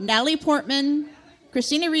 Natalie Portman,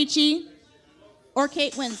 Christina Ricci, or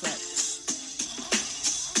Kate Winslet?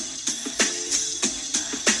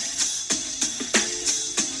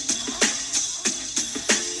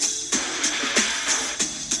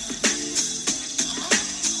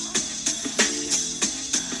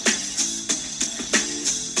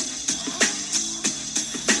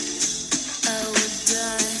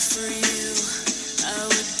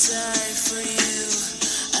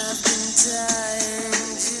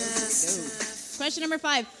 Question number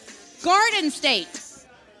 5. Garden State.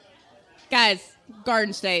 Guys,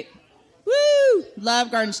 Garden State. Woo!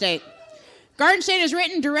 Love Garden State. Garden State is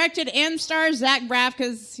written, directed, and stars Zach Braff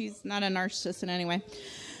because he's not a narcissist in any way.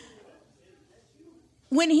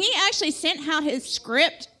 When he actually sent out his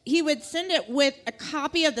script, he would send it with a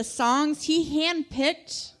copy of the songs he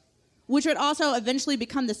handpicked, which would also eventually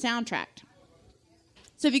become the soundtrack.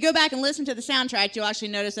 So if you go back and listen to the soundtrack, you'll actually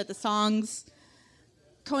notice that the songs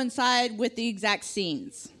coincide with the exact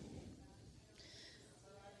scenes.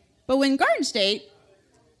 But when Garden State,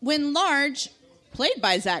 when Large, played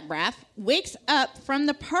by Zach Braff, wakes up from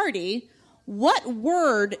the party, what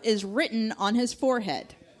word is written on his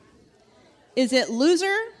forehead? Is it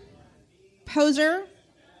loser, poser,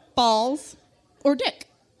 balls, or dick?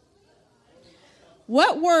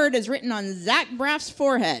 What word is written on Zach Braff's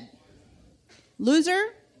forehead?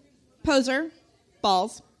 Loser, poser,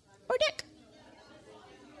 balls, or dick?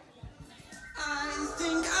 I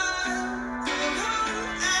think I'll go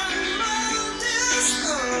home and roll this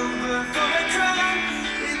over for a drum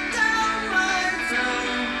it down my throat.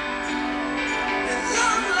 At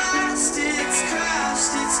long last it's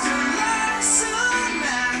crashed, it's colossal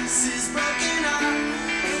mass is broken up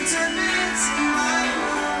into bits in my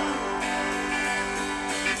room.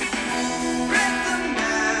 Break the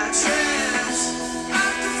mattress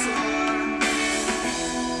off the floor,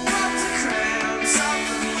 pop the cramps off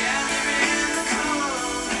of the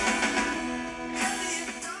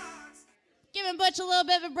Giving Butch a little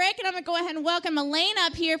bit of a break, and I'm going to go ahead and welcome Elaine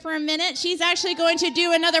up here for a minute. She's actually going to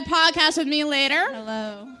do another podcast with me later.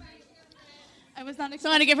 Hello. I was not So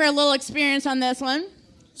I want to give her a little experience on this one.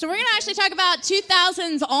 So we're going to actually talk about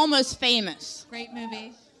 2000's Almost Famous. Great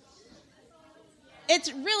movie.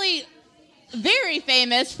 It's really very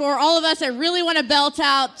famous for all of us that really want to belt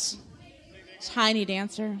out Tiny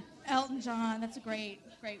Dancer. Elton John, that's a great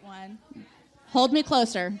one. Hold Me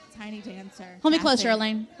Closer. Tiny Dancer. Hold me Cassie. closer,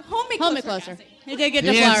 Elaine. Hold me closer. Hold me closer. Cassie. You did get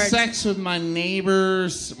He had deflowered. sex with my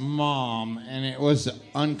neighbor's mom, and it was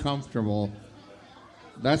uncomfortable.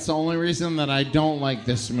 That's the only reason that I don't like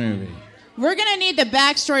this movie. We're going to need the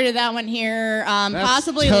backstory to that one here, That's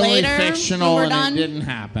possibly totally later fictional, when we're and done. it didn't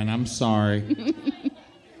happen. I'm sorry.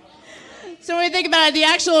 So when we think about it, the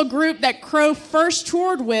actual group that Crow first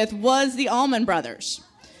toured with was the Allman Brothers.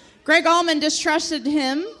 Greg Allman distrusted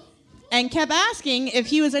him and kept asking if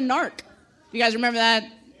he was a narc. You guys remember that?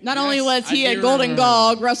 Not Yes, only was he I a do golden remember.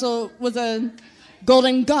 dog, Russell was a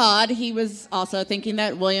golden god, he was also thinking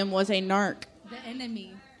that William was a narc. The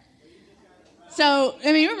enemy. So,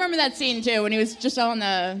 I mean, you remember that scene too, when he was just on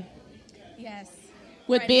the, Yes.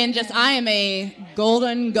 with Right being at just, the end. I am a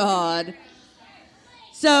golden god.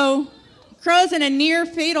 So, Crow's in a near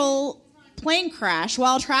fatal plane crash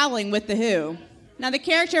while traveling with The Who. Now, the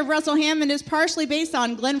character of Russell Hammond is partially based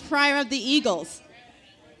on Glenn Frey of the Eagles.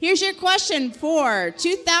 Here's your question for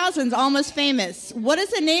 2000's Almost Famous. What is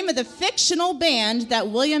the name of the fictional band that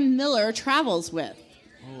William Miller travels with?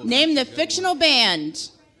 Name the fictional band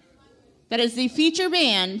that is the feature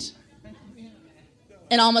band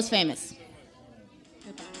in Almost Famous.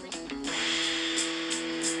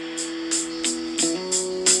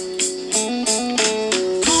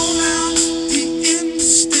 Call out the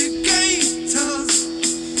instigators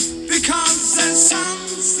because there's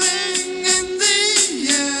something in the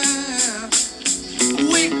air.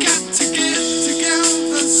 We got to get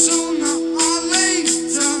together sooner or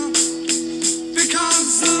later because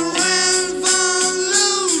the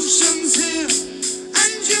revolution's here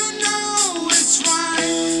and you know it's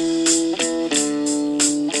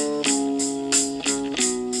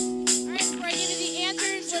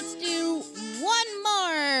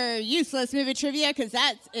useless movie trivia because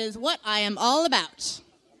that is what I am all about.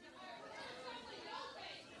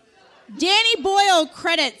 Danny Boyle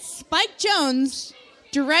credits Spike Jonze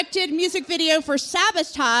directed music video for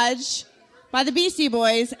Sabotage by the Beastie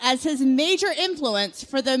Boys as his major influence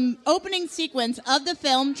for the opening sequence of the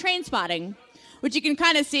film Trainspotting, which you can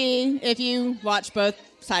kind of see if you watch both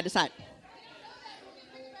side to side.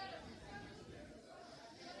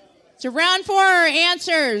 So round 4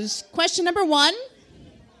 answers. Question number 1.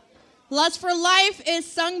 Lust for Life is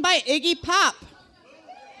sung by Iggy Pop.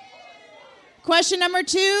 Question number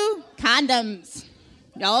 2, condoms.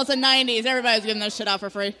 Y'all, it's the 90s. Everybody's giving this shit out for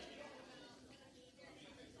free.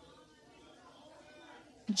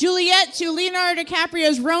 Juliet to Leonardo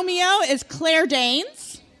DiCaprio's Romeo is Claire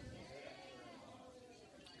Danes.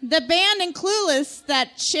 The band in Clueless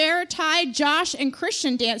that Cher, Ty, Josh, and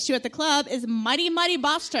Christian dance to at the club is Mighty Mighty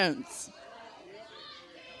Boss Tones.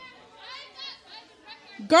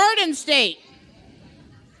 Garden State.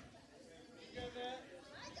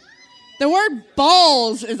 The word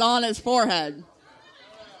balls is on his forehead.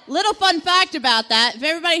 Little fun fact about that, if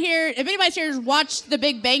anybody's here has watched The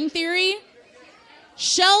Big Bang Theory,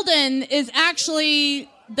 Sheldon is actually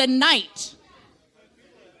the knight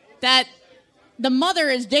that the mother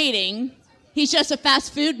is dating. He's just a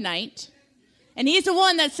fast food knight. And he's the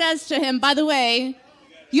one that says to him, by the way,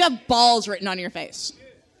 you have balls written on your face.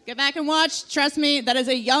 Get back and watch. Trust me, that is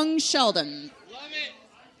a young Sheldon.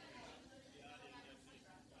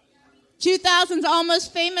 2000's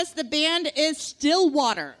Almost Famous, the band is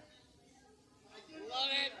Stillwater. Love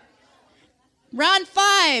it. Round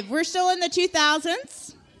 5, we're still in the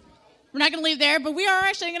 2000s. We're not going to leave there, but we are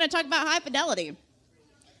actually going to talk about High Fidelity.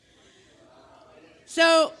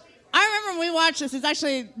 So I remember when we watched this, it's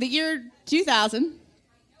actually the year 2000,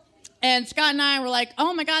 and Scott and I were like,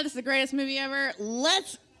 oh my God, this is the greatest movie ever.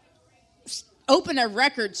 Let's open a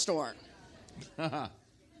record store. Now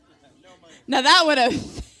that would have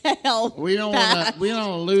failed. We don't want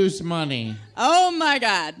to lose money. Oh my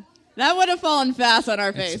God, that would have fallen fast on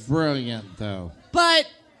our face. It's brilliant, though. But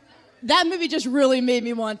that movie just really made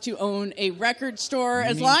me want to own a record store.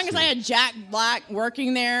 As long as I had Jack Black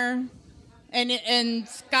working there, and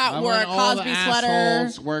Scott wore a Cosby sweater.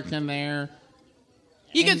 Assholes working there.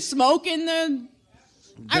 You could smoke in the.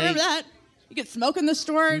 I remember that. You could smoke in the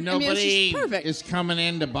store. Nobody it's just perfect. is coming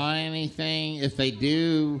in to buy anything. If they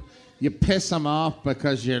do, you piss them off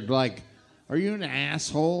because you're like, "Are you an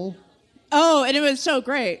asshole?" Oh, and it was so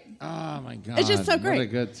great. Oh my God! It's just so great. What a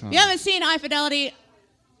good time. If you haven't seen High Fidelity,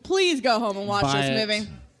 please go home and watch this movie.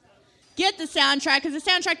 Get the soundtrack because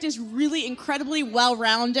the soundtrack is really incredibly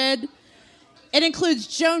well-rounded. It includes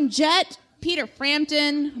Joan Jett, Peter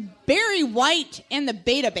Frampton, Barry White, and the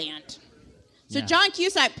Beta Band. So John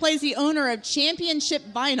Cusack plays the owner of Championship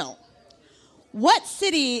Vinyl. What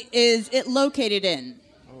city is it located in?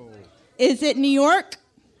 Oh. Is it New York,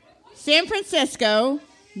 San Francisco,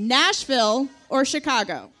 Nashville, or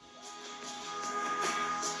Chicago?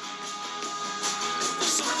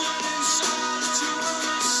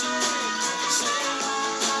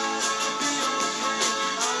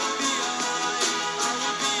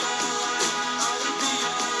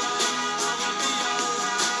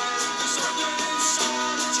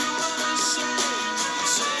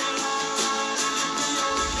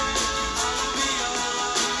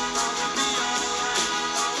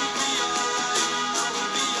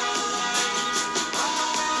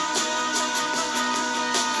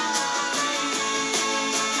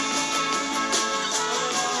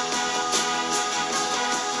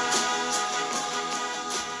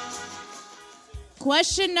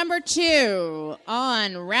 Question number 2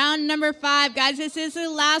 on round number 5. Guys, this is the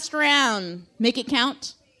last round. Make it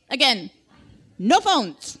count. Again, no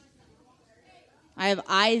phones. I have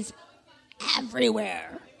eyes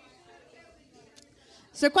everywhere.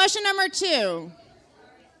 So question number 2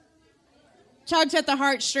 tugs at the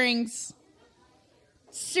heartstrings.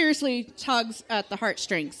 Seriously tugs at the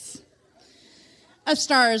heartstrings. A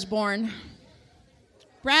Star is Born.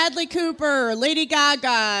 Bradley Cooper, Lady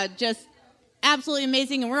Gaga, just absolutely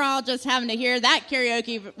amazing, and we're all just having to hear that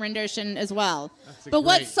karaoke rendition as well. But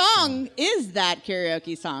what song is that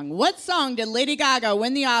karaoke song? What song did Lady Gaga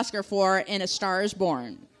win the Oscar for in A Star is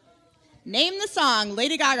Born? Name the song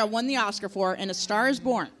Lady Gaga won the Oscar for in A Star is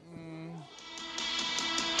Born.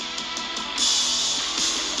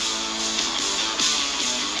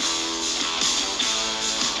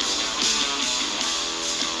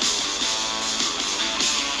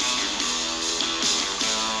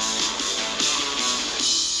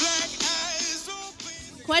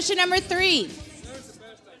 Question number 3.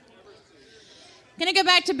 Gonna go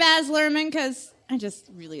back to Baz Luhrmann because I just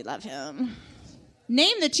really love him.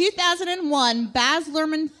 Name the 2001 Baz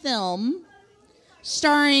Luhrmann film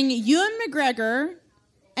starring Ewan McGregor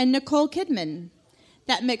and Nicole Kidman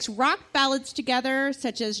that mix rock ballads together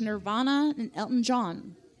such as Nirvana and Elton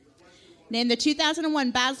John. Name the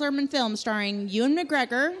 2001 Baz Luhrmann film starring Ewan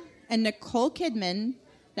McGregor and Nicole Kidman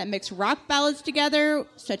that mix rock ballads together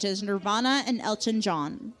such as Nirvana and Elton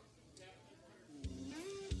John.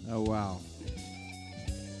 Oh, wow.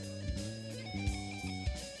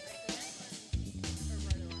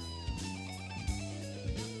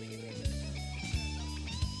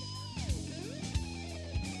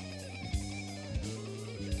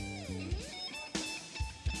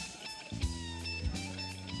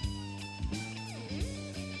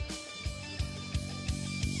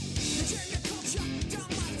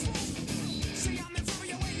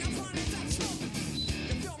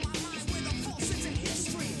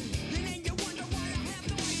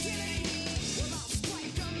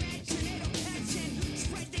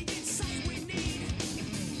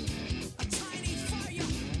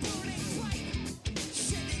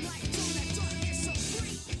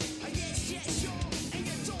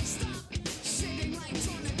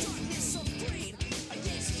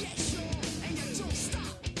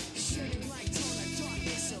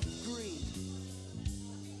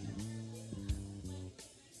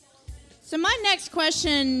 So my next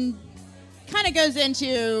question kind of goes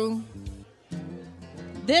into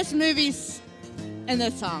this movie and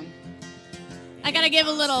this song. I got to give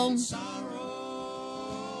a little...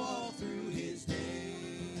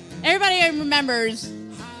 Everybody remembers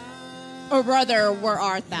 "O Brother, Where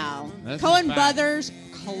Art Thou?" That's Coen a fact. Brothers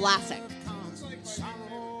classic.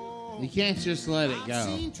 You can't just let it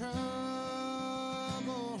go.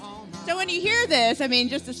 So when you hear this, I mean,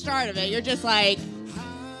 just the start of it, you're just like...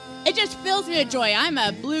 It just fills me with joy. I'm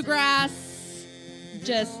a bluegrass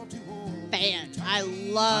just fan. I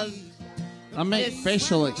love... I make This-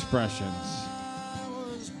 facial expressions.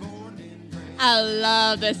 I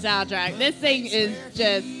love this soundtrack. This thing is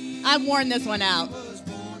just... I've worn this one out.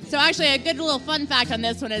 So actually, a good little fun fact on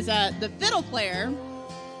this one is the fiddle player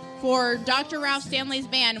for Dr. Ralph Stanley's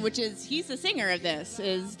band, which is... He's the singer of this,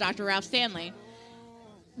 is Dr. Ralph Stanley,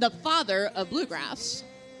 the father of bluegrass.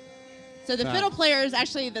 So the Wow. fiddle player is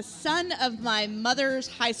actually the son of my mother's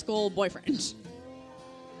high school boyfriend.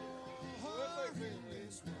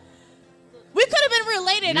 We could have been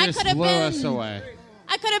related. You I just could have blew been. us away.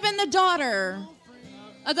 I could have been the daughter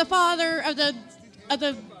of the father of the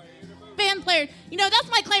band player. You know,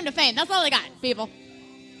 that's my claim to fame. That's all I got, people.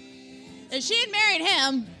 If she had married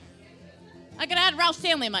him, I could have had Ralph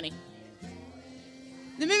Stanley money.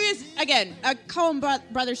 The movie is, again, a Coen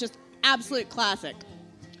Brothers just absolute classic.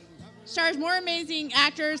 Stars more amazing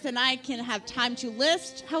actors than I can have time to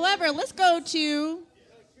list. However, let's go to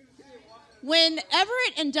when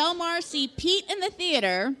Everett and Delmar see Pete in the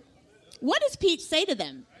theater. What does Pete say to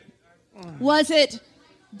them? Was it,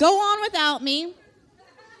 "Go on without me,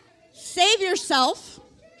 save yourself,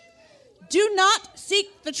 do not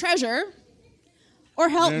seek the treasure, or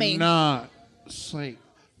help Do me"? not seek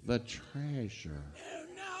the treasure.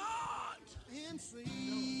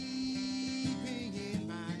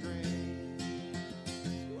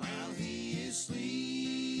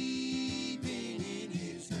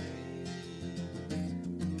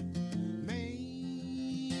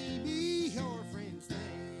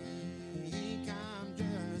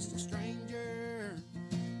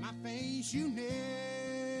 You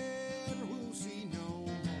never will see no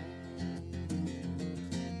more.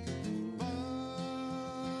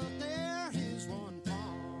 But there is one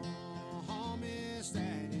promise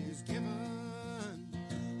that is given.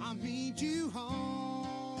 I'll meet you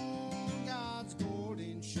on God's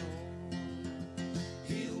golden shore.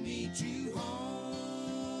 He'll meet you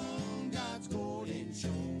on God's golden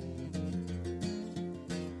shore.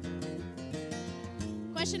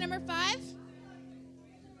 Question number 5.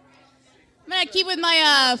 I'm going to keep with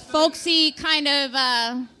my folksy kind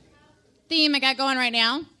of theme I got going right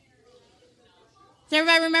now. Does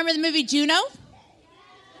everybody remember the movie Juno?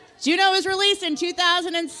 Juno was released in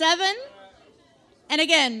 2007. And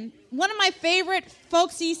again, one of my favorite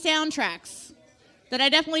folksy soundtracks that I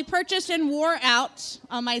definitely purchased and wore out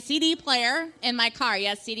on my CD player in my car.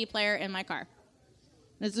 Yes, CD player in my car.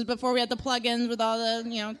 This is before we had the plugins with all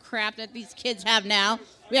the, crap that these kids have now.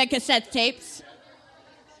 We had cassette tapes.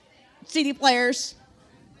 CD players.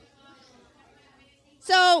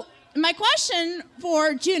 So my question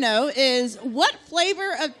for Juno is, what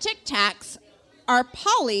flavor of Tic Tacs are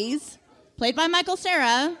Polly's, played by Michael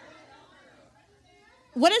Cera?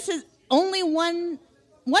 What is his one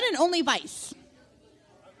and only vice?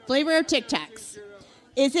 Flavor of Tic Tacs.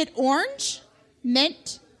 Is it orange,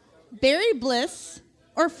 mint, Berry Bliss,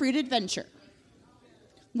 or Fruit Adventure?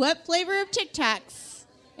 What flavor of Tic Tacs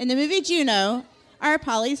in the movie Juno are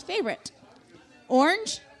Polly's favorite?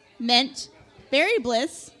 Orange, mint, Berry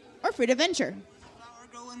Bliss, or Fruit Adventure?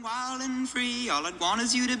 Growing wild and free, all I'd want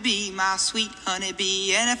is you to be my sweet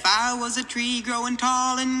honeybee. And if I was a tree growing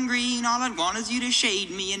tall and green, all I'd want is you to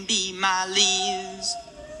shade me and be my leaves.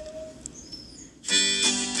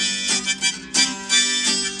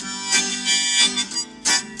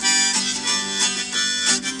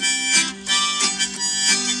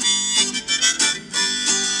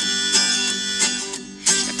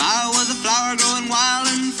 Flower growing wild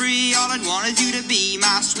and free, all I'd want is you to be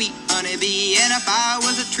my sweet honeybee. And if I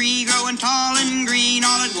was a tree growing tall and green,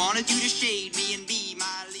 all I'd want is you to shade me and be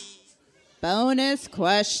my leaf. Bonus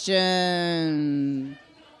question.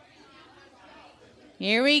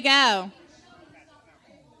 Here we go.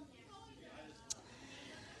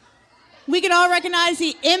 We can all recognize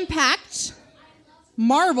the impact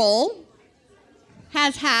Marvel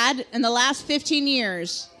has had in the last 15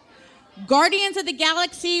 years. Guardians of the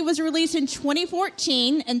Galaxy was released in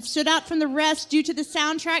 2014 and stood out from the rest due to the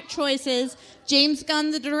soundtrack choices James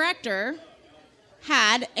Gunn, the director,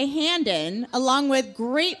 had a hand in, along with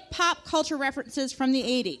great pop culture references from the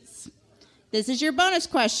 80s. This is your bonus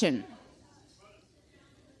question.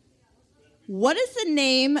 What is the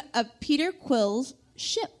name of Peter Quill's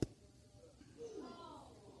ship?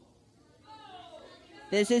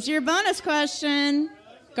 This is your bonus question.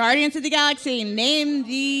 Guardians of the Galaxy, name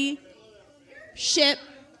the ship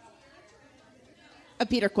of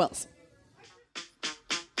Peter Quill's.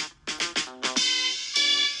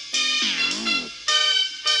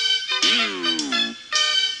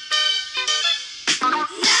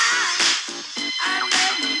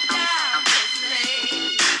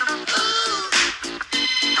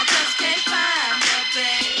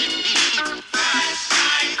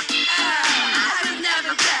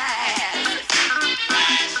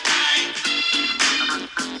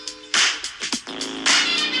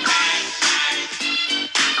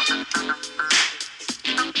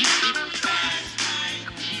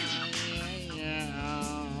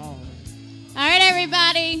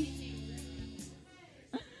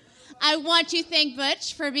 I want to thank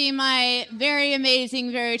Butch for being my very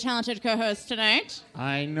amazing, very talented co-host tonight.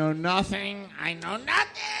 I know nothing. I know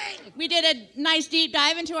nothing. We did a nice deep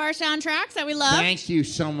dive into our soundtracks that we love. Thank you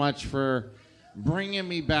so much for bringing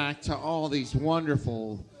me back to all these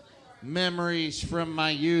wonderful memories from my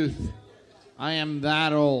youth. I am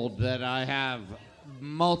that old that I have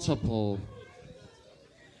multiple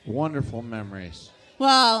wonderful memories.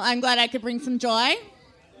 Well, I'm glad I could bring some joy.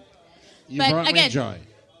 You brought me joy.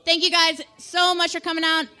 Thank you guys so much for coming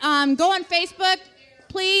out. Go on Facebook.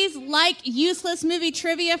 Please like Useless Movie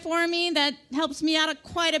Trivia for me. That helps me out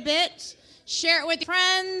quite a bit. Share it with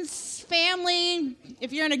friends, family.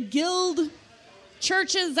 If you're in a guild,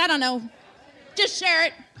 churches, I don't know. Just share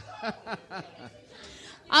it.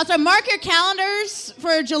 Also, mark your calendars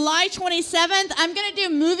for July 27th. I'm going to do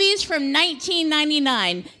movies from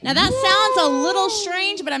 1999. Now, that sounds a little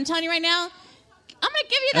strange, but I'm telling you right now, I'm going to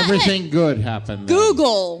give you that Everything hint. good happened then.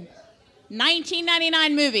 Google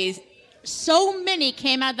 1999 movies. So many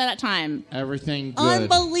came out at that time. Everything good.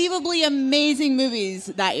 Unbelievably amazing movies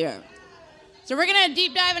that year. So we're going to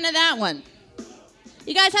deep dive into that one.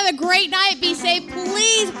 You guys have a great night. Be safe.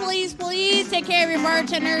 Please, please, please take care of your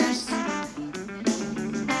bartenders.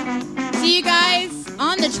 See you guys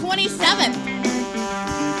on the 27th.